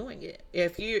you're not doing it?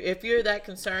 If you're that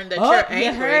concerned that you're angry.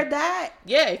 You heard that?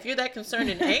 Yeah, if you're that concerned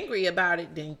and angry about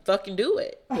it, then fucking do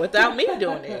it without me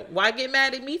doing it. Why get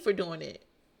mad at me for doing it?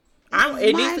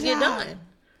 It needs to get done.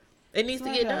 It needs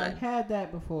to get done. Had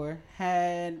that before.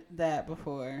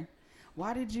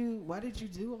 Why did you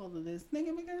do all of this,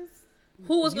 nigga? Because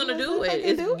who was gonna do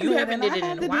it? You haven't did it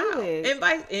in a while.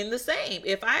 And the same.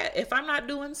 If I'm not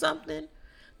doing something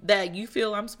that you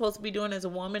feel I'm supposed to be doing as a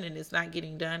woman and it's not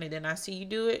getting done, and then I see you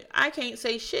do it, I can't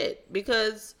say shit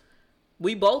because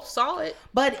we both saw it.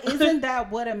 But isn't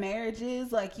that what a marriage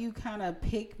is? Like, you kind of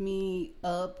pick me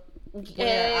up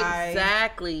where I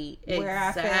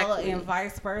fell, and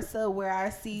vice versa. Where I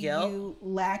see you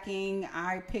lacking,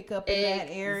 I pick up in that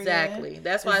area. Exactly.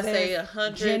 That's why I say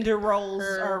 100. Gender roles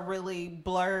are really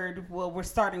blurred. Well, we're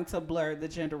starting to blur the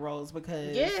gender roles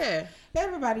because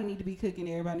everybody need to be cooking.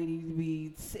 Everybody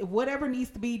needs to be whatever needs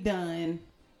to be done,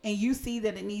 and you see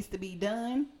that it needs to be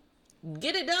done.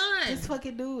 Get it done. Just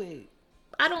fucking do it.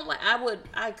 I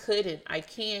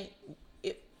can't.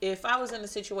 If I was in a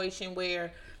situation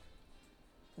where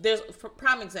there's, for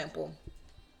prime example,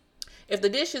 if the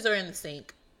dishes are in the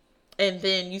sink and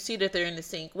then you see that they're in the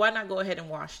sink, why not go ahead and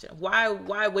wash them?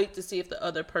 Why wait to see if the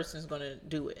other person's going to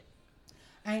do it?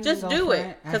 Just do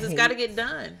it because it's got to get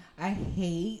done. I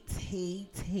hate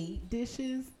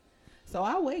dishes. So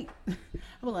I wait.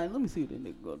 I'm like, let me see if that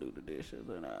nigga gonna do the dishes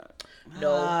or not.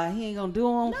 No, he ain't gonna do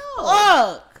them. No.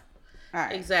 Fuck. All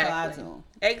right. Exactly. So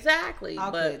exactly.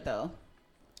 I'll but quit though.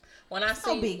 when I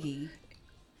see biggie.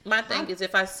 My thing is,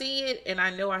 if I see it and I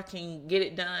know I can get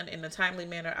it done in a timely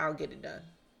manner, I'll get it done.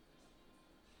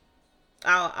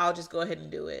 I'll just go ahead and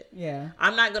do it. Yeah.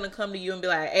 I'm not gonna come to you and be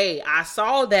like, "Hey, I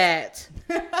saw that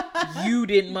you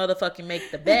didn't motherfucking make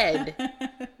the bed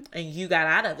and you got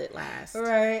out of it last."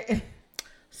 Right.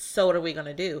 So what are we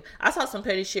gonna do? I saw some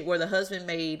petty shit where the husband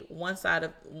made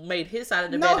his side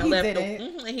of the bed and left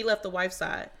and he left the wife's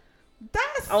side.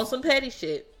 That's on some petty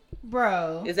shit,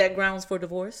 bro. Is that grounds for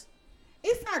divorce?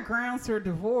 It's not grounds for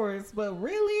divorce, but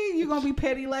really, you gonna be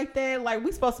petty like that? Like,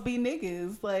 we supposed to be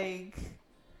niggas, like.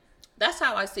 That's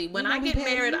how I see. When I get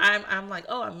married, I'm like,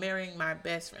 oh, I'm marrying my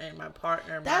best friend, my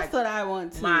partner. That's what I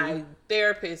want to. My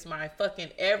therapist, my fucking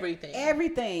everything.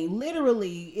 Everything.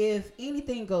 Literally, if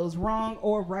anything goes wrong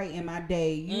or right in my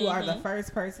day, you are the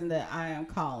first person that I am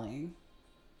calling.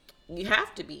 You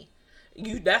have to be. I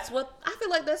feel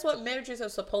like that's what marriages are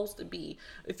supposed to be.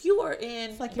 If you are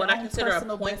in like what I consider a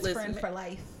pointless best friend for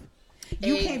life.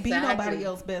 You can't be nobody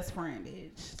else's best friend,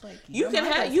 bitch. Like, you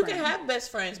can have best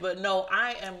friends, but no,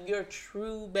 I am your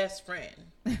true best friend.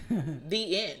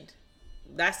 The end.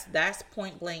 That's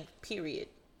point blank, period.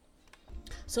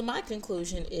 So my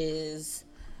conclusion is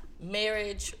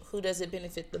marriage, who does it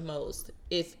benefit the most?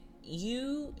 If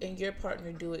you and your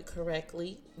partner do it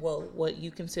correctly, well, what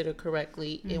you consider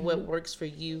correctly and what works for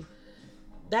you,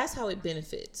 that's how it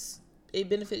benefits. It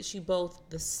benefits you both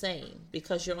the same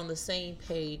because you're on the same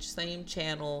page, same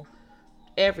channel,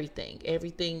 everything.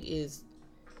 Everything is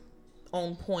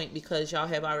on point because y'all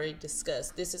have already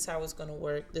discussed, this is how it's going to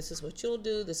work. This is what you'll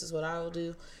do. This is what I will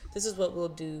do. This is what we'll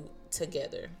do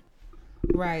together.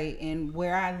 Right. And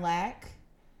where I lack,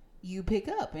 you pick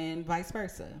up and vice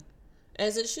versa.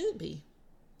 As it should be.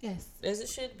 Yes. As it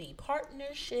should be.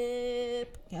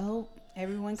 Partnership. Yo,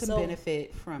 everyone can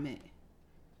benefit from it.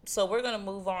 So we're going to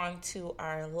move on to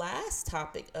our last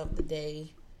topic of the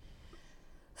day.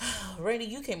 Randy,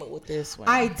 you came up with this one.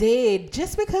 I did.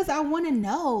 Just because I want to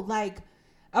know. Like,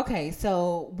 okay,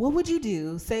 so what would you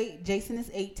do? Say Jason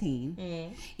is 18.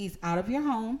 Mm. He's out of your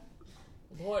home.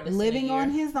 Living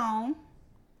on his own.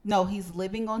 No, he's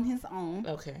living on his own.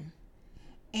 Okay.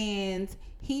 And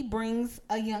he brings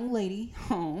a young lady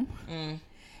home. Mm.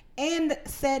 And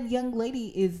said young lady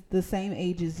is the same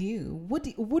age as you. What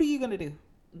are you going to do?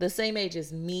 The same age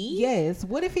as me? Yes.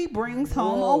 What if he brings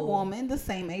home a woman the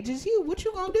same age as you? What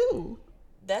you gonna do?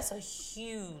 That's a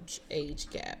huge age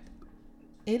gap.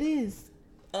 It is.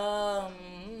 I'm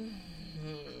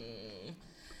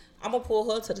gonna pull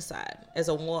her to the side as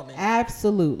a woman.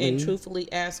 Absolutely. And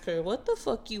truthfully ask her, what the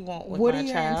fuck you want with my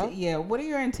child? What are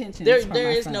your intentions?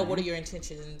 There is no what are your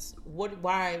intentions?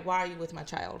 Why are you with my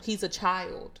child? He's a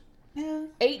child. Yeah.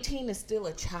 18 is still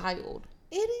a child.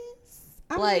 It is.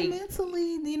 I mean,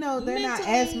 mentally, they're not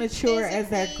as mature as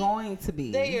they're going to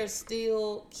be. They are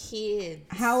still kids.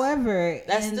 However,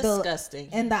 that's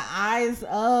disgusting. In the eyes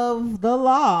of the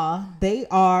law, they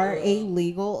are a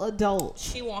legal adult.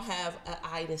 She won't have an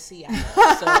eye to see out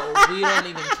of, so we don't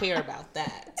even care about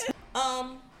that.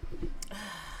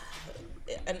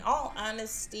 In all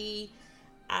honesty,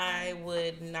 I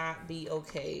would not be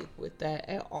okay with that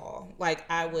at all. Like,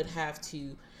 I would have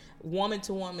to, woman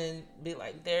to woman, be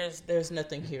like, there's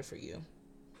nothing here for you.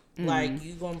 Like,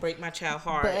 you gonna break my child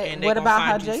heart, and they're gonna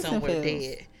find you somewhere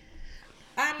dead.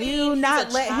 I mean, do you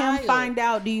not let him find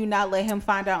out? Do you not let him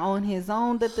find out on his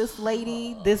own that this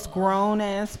lady, this grown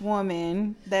ass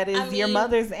woman that is your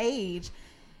mother's age,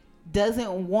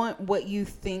 doesn't want what you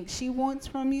think she wants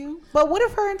from you? But what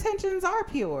if her intentions are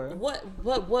pure? What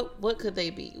could they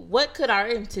be? What could our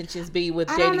intentions be with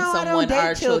dating someone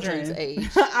our children's age?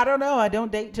 I don't know. I don't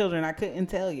date children. I couldn't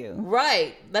tell you.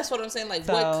 Right. That's what I'm saying. Like,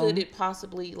 what could it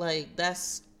possibly, like,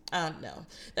 that's, I don't know.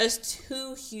 That's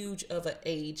too huge of an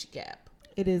age gap.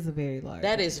 It is a very large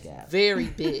That is gap. Very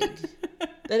big.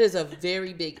 That is a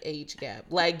very big age gap.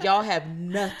 Like, y'all have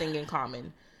nothing in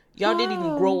common. Y'all didn't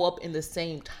even grow up in the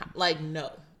same time. Like,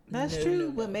 no. That's true.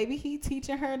 No. But maybe he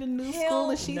teaching her the new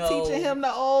school and she teaching him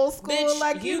the old school. Bitch,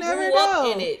 like, you never grew know.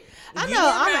 Up in it. I know.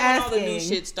 I'm asking. When all the new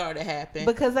shit started happening.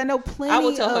 Because I know plenty. I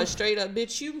will tell her straight up,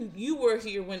 bitch. You were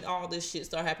here when all this shit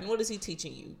started happening. What is he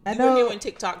teaching you? You were here when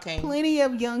TikTok came. Plenty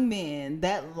of young men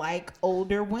that like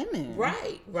older women.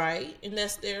 Right, and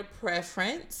that's their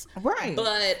preference. Right.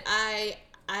 But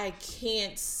I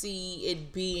can't see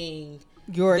it being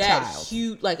your that child.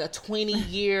 Huge, like a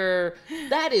 20-year.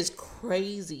 That is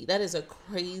crazy. That is a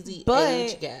crazy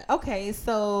age gap. Okay,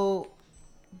 so,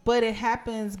 but it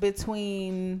happens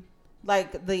between,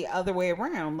 like, the other way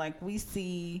around. Like, we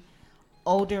see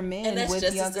older men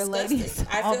with younger ladies.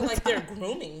 I feel like they're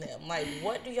grooming them. Like,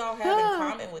 what do y'all have in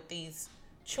common with these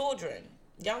children?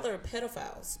 y'all are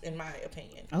pedophiles, in my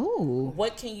opinion. Oh.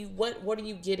 What are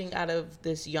you getting out of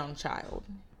this young child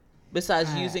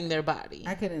besides using their body?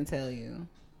 I couldn't tell you.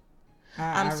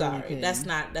 I'm sorry. Really that's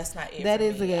not it. That for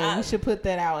is me. We should put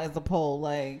that out as a poll.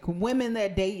 Like, women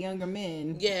that date younger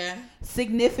men. Yeah.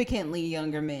 Significantly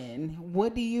younger men.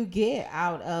 What do you get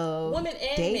out of women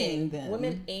and dating men? them?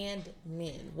 Women and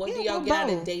men. What do y'all get out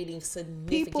of dating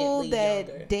significantly people that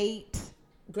younger? Date.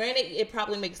 Granted, it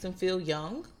probably makes them feel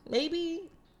young. Maybe.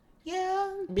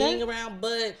 Yeah. Being around,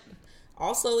 but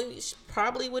also it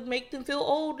probably would make them feel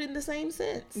old in the same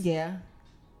sense. Yeah.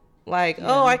 Like,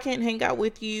 oh, I can't hang out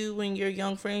with you and your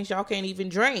young friends. Y'all can't even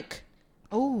drink.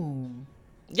 Oh.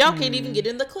 Y'all can't even get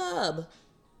in the club.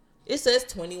 It says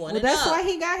 21 and up. That's why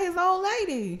he got his old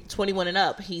lady. 21 and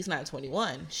up. He's not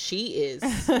 21. She is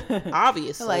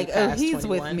obviously like, past he's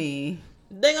 21. with me.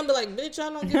 They gonna be like, bitch, I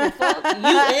don't give a fuck. You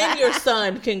and your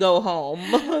son can go home.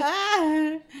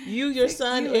 You, your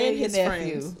son, and his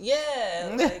friends.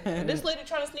 Yeah. Like, this lady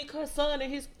trying to sneak her son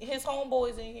and his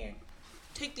homeboys in here.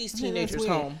 Take these teenagers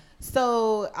home.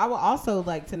 So I would also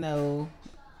like to know,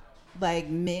 like,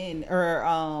 men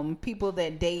or people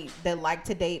that like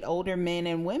to date older men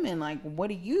and women. Like, what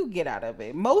do you get out of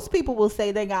it? Most people will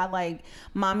say they got like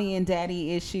mommy and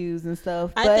daddy issues and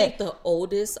stuff. I think the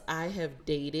oldest I have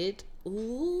dated.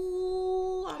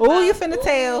 You finna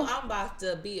tell. I'm about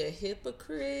to be a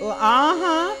hypocrite.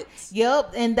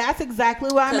 Yep, and that's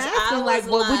exactly why I'm asking. Like,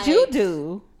 what would you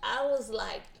do? I was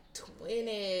like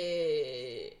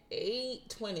 28,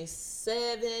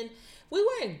 27. We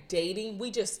weren't dating.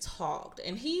 We just talked.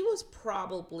 And he was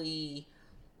probably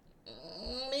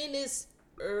in his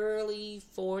early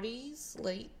 40s,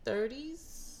 late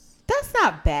 30s. That's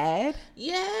not bad.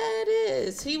 Yeah, it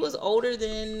is. He was older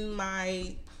than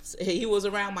he was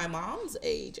around my mom's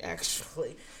age,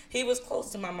 actually. He was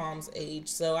close to my mom's age,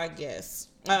 so I guess.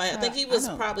 I think he was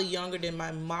probably younger than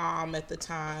my mom at the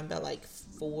time by like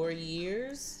 4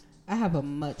 years. I have a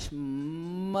much,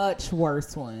 much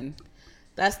worse one.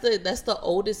 That's the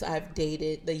oldest I've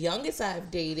dated. The youngest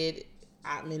I've dated,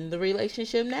 I'm in the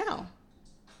relationship now.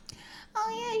 Oh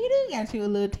yeah, you do got you a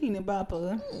little teeny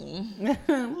bopper.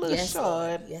 Little short.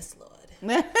 Lord. Yes, Lord.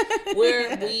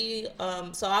 Where we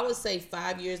so I would say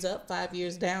 5 years up, 5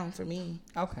 years down for me.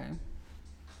 Okay.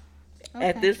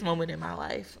 At this moment in my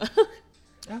life.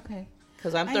 Okay.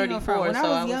 Because I'm 34. When I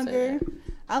was younger,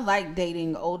 I liked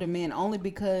dating older men only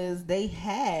because they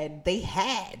had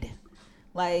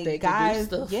like they guys.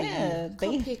 Yeah,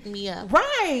 they pick me up.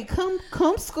 Right, come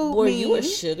scoop me. Were you a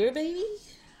sugar baby?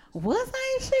 Was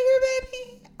I a sugar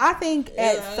baby? I think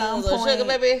at some point. Sugar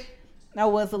baby. I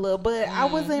was a little, but I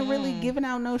wasn't really giving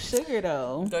out no sugar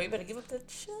though. Girl, you better give up the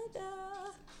sugar.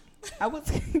 I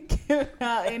wasn't giving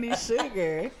out any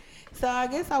sugar. So I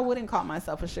guess I wouldn't call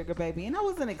myself a sugar baby. And I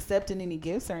wasn't accepting any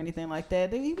gifts or anything like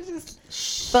that. He was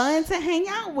just fun to hang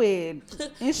out with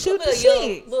and shoot the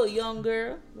shit. Little young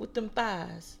girl with them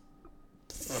thighs.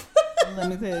 Let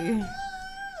me tell you.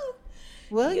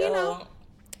 Well, you know.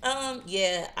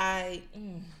 Yeah, I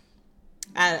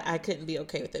couldn't be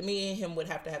okay with it. Me and him would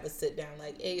have to have a sit down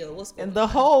like, hey, yo, what's going on? And the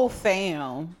whole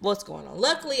fam. What's going on?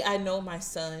 Luckily, I know my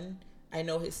son. I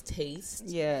know his taste.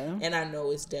 Yeah. And I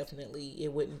know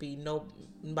it wouldn't be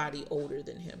nobody older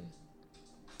than him.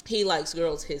 He likes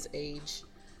girls his age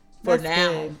for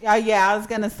now. Good. Yeah, I was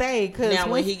going to say. Cause now,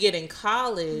 when he get in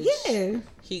college, yeah,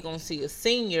 he going to see a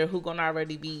senior who going to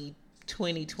already be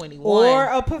 20, 21. Or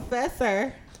a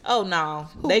professor. Oh, no.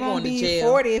 They going to jail.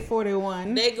 40,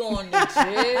 41. They going to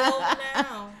jail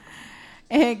now.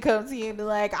 And come to you and be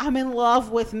like, I'm in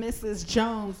love with Mrs.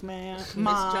 Jones, man. Miss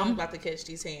Mom. Jones about to catch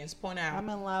these hands. Point out. I'm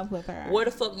in love with her. Where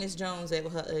the fuck Miss Jones at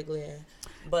with her ugly ass?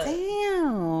 But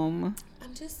damn.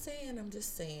 I'm just saying.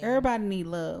 Everybody need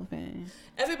love, man.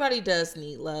 Everybody does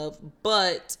need love,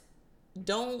 but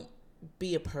don't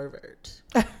be a pervert.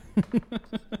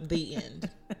 The end.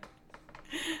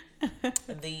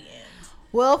 The end.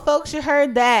 Well, folks, you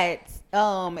heard that.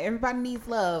 Everybody needs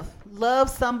love. Love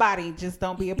somebody. Just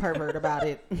don't be a pervert about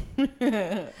it.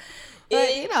 But,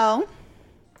 you know.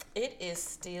 It is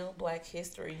still Black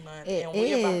History Month. And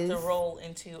we're about to roll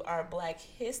into our Black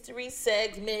History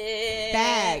segment.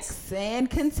 Facts. And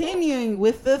continuing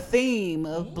with the theme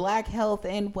of Black health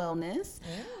and wellness,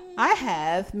 I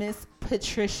have Miss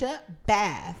Patricia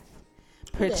Bath.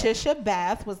 Patricia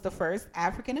Bath was the first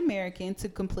African American to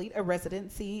complete a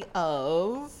residency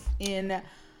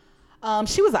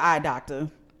she was an eye doctor,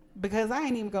 because I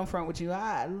ain't even gonna front with you.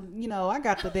 I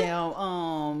got the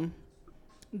damn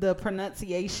the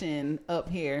pronunciation up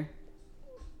here.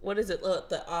 What is it?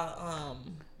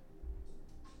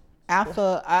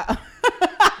 Alpha.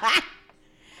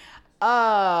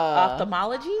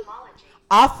 Ophthalmology.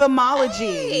 Ophthalmology.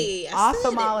 Hey, I said it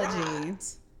Ophthalmology.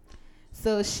 right.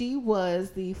 So she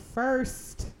was the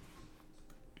first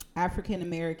African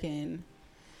American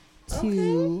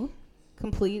to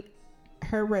complete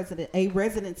her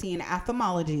residency in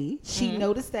ophthalmology. She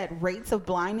noticed that rates of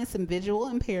blindness and visual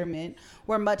impairment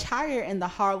were much higher in the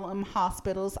Harlem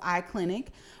Hospital's eye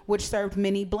clinic, which served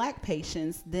many black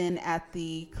patients, than at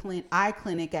the eye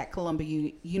clinic at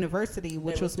Columbia University,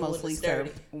 which was mostly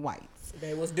served whites.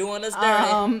 They was doing us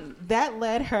dirty. That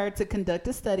led her to conduct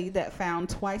a study that found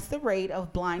twice the rate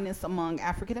of blindness among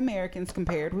African Americans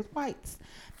compared with whites.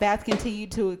 Bath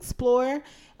continued to explore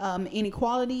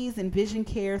inequalities in vision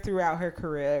care throughout her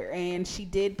career, and she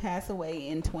did pass away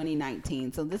in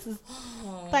 2019. So this is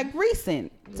like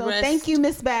recent. So thank you,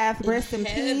 Miss Bath. Rest in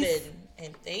peace.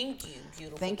 And thank you,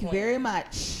 beautiful. Thank you very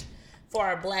much. For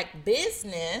our black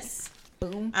business,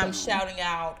 boom, I'm shouting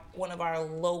out one of our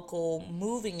local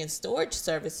moving and storage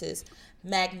services,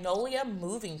 Magnolia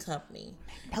Moving Company.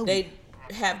 They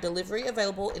have delivery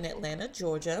available in Atlanta,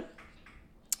 Georgia.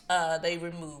 They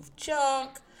remove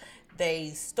junk. They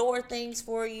store things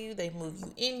for you. They move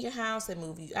you in your house. They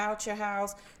move you out your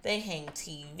house. They hang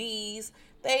TVs.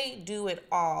 They do it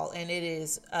all. And it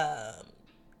is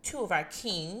two of our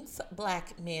kings,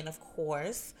 black men, of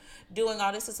course, doing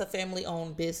all this. Is a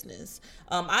family-owned business.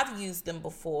 I've used them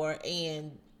before,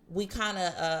 and we've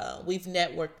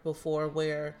networked before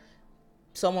where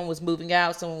someone was moving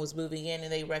out, someone was moving in,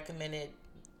 and they recommended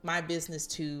my business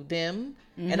to them,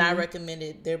 and I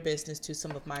recommended their business to some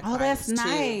of my clients. Oh, that's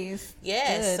nice.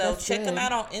 Yes, so check them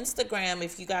out on Instagram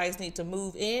if you guys need to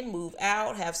move in, move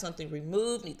out, have something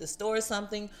removed, need to store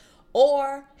something,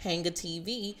 or hang a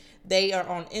TV. They are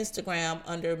on Instagram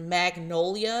under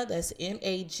Magnolia, that's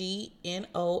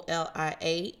MAGNOLIA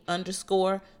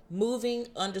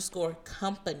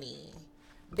 _moving_company.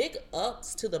 Big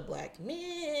ups to the black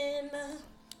men.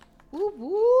 Whoop,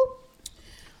 whoop.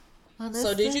 Oh,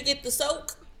 so did you get the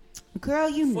soak? Girl,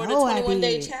 for the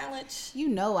 21-day challenge? You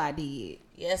know I did.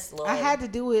 Yes, Lord. I had to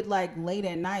do it like late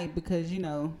at night because,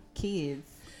 kids.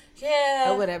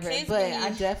 Yeah. Or whatever. But I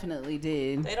definitely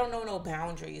did. They don't know no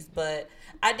boundaries. But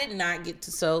I did not get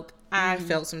to soak. I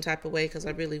felt some type of way because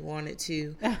I really wanted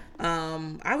to.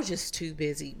 I was just too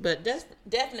busy. But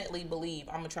definitely believe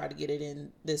I'm going to try to get it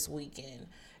in this weekend.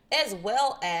 As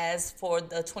well as for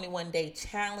the 21-day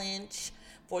challenge.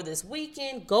 For this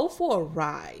weekend, go for a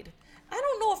ride. I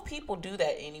don't know if people do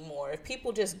that anymore. If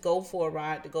people just go for a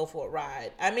ride to go for a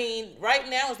ride. I mean, right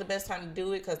now is the best time to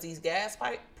do it because these gas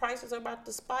prices are about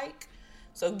to spike.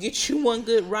 So get you one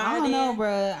good ride. I don't know,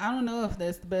 bro. I don't know if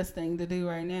that's the best thing to do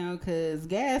right now because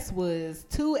gas was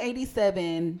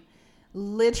 $2.87.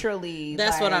 Literally.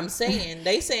 That's what I'm saying.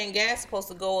 They saying gas supposed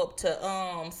to go up to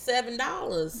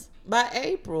 $7 by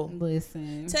April.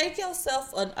 Listen, take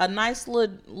yourself a nice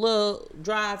little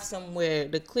drive somewhere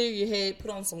to clear your head. Put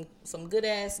on some good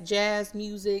ass jazz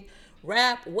music,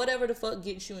 rap, whatever the fuck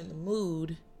gets you in the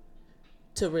mood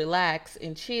to relax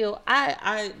and chill.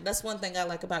 I that's one thing I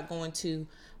like about going to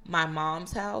my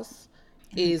mom's house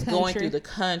is going through the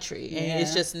country, and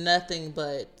it's just nothing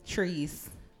but trees.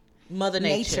 Mother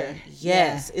Nature.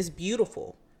 Yes, it's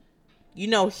beautiful.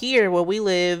 Here where we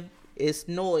live, it's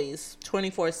noise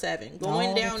 24/7.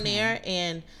 Going down there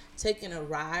and taking a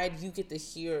ride, you get to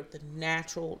hear the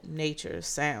natural nature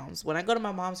sounds. When I go to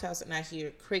my mom's house and I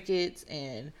hear crickets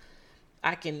and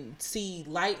I can see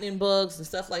lightning bugs and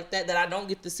stuff like that I don't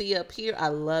get to see up here, I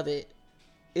love it.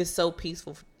 It's so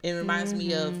peaceful. It reminds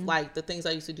me of like the things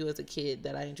I used to do as a kid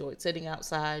that I enjoyed, sitting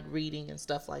outside, reading and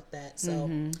stuff like that. So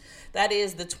that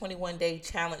is the 21-day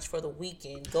challenge for the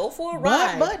weekend. Go for a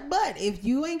ride. But if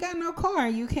you ain't got no car,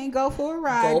 you can't go for a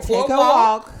ride. Go for a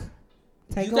walk.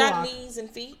 You got knees and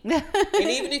feet. And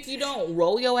even if you don't,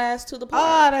 roll your ass to the park.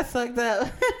 Oh, that's fucked up.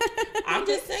 I'm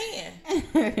just saying.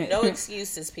 No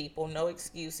excuses, people. No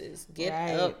excuses. Get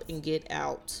up and get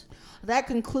out. That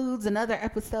concludes another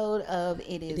episode of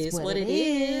It Is What It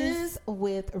Is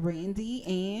with Randy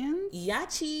and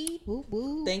Yachi. Woo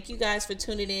woo. Thank you guys for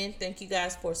tuning in. Thank you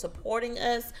guys for supporting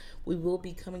us. We will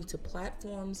be coming to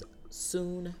platforms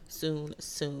soon.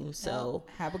 So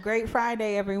have a great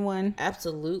Friday, everyone.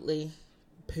 Absolutely.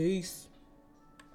 Peace.